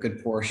than a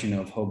good portion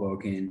of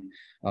Hoboken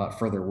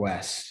further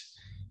west.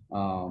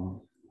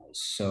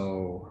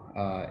 So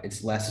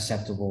it's less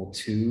susceptible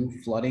to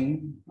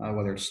flooding,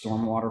 whether it's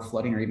stormwater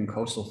flooding or even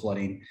coastal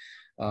flooding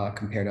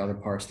compared to other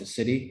parts of the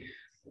city.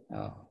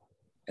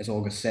 As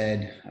Olga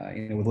said,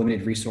 with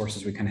limited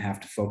resources, we kind of have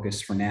to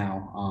focus for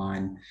now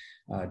on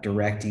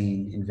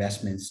directing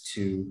investments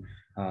to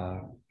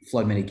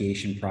flood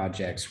mitigation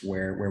projects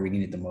where we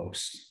need it the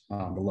most,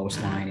 the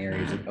lowest lying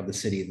areas of the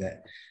city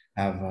that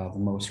have the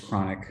most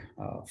chronic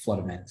flood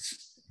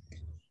events.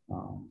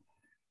 So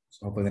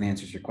hopefully that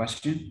answers your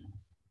question.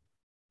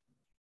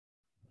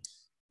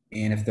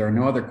 And if there are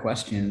no other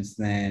questions,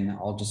 then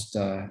I'll just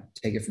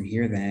take it from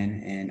here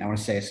then. And I want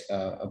to say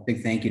a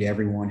big thank you to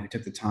everyone who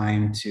took the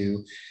time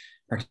to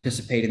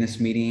participate in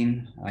this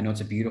meeting. I know it's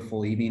a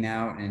beautiful evening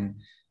out, and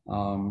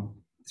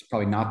it's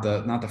probably not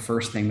the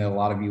first thing that a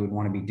lot of you would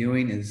want to be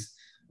doing is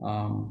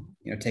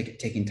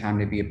taking time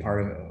to be a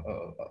part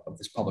of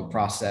this public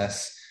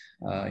process,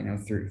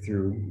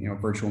 through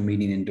virtual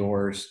meeting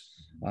indoors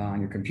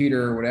on your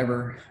computer or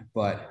whatever.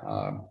 But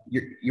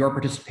your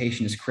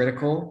participation is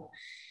critical.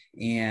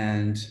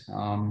 And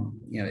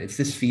it's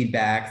this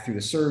feedback through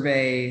the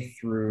survey,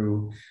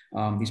 through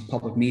these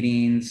public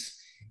meetings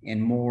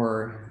and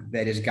more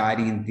that is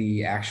guiding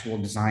the actual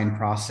design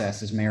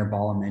process, as Mayor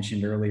Bala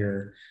mentioned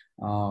earlier.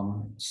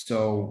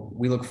 So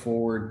we look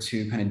forward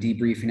to kind of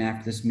debriefing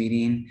after this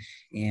meeting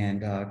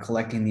and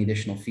collecting the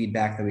additional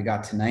feedback that we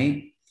got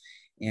tonight.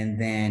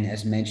 And then,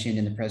 as mentioned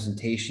in the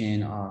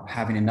presentation,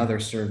 having another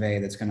survey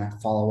that's going to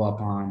follow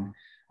up on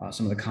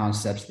some of the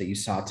concepts that you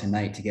saw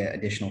tonight to get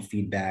additional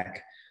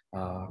feedback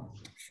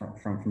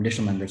from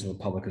additional members of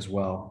the public as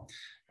well.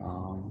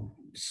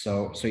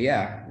 So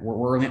yeah,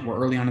 we're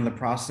early on in the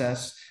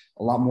process,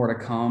 a lot more to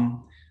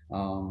come.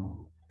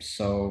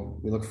 So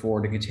we look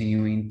forward to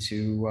continuing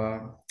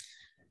to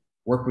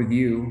work with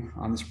you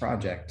on this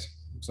project.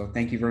 So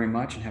thank you very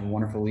much and have a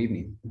wonderful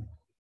evening.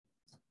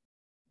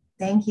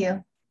 Thank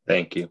you.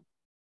 Thank you.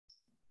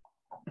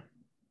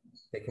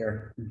 Take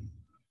care.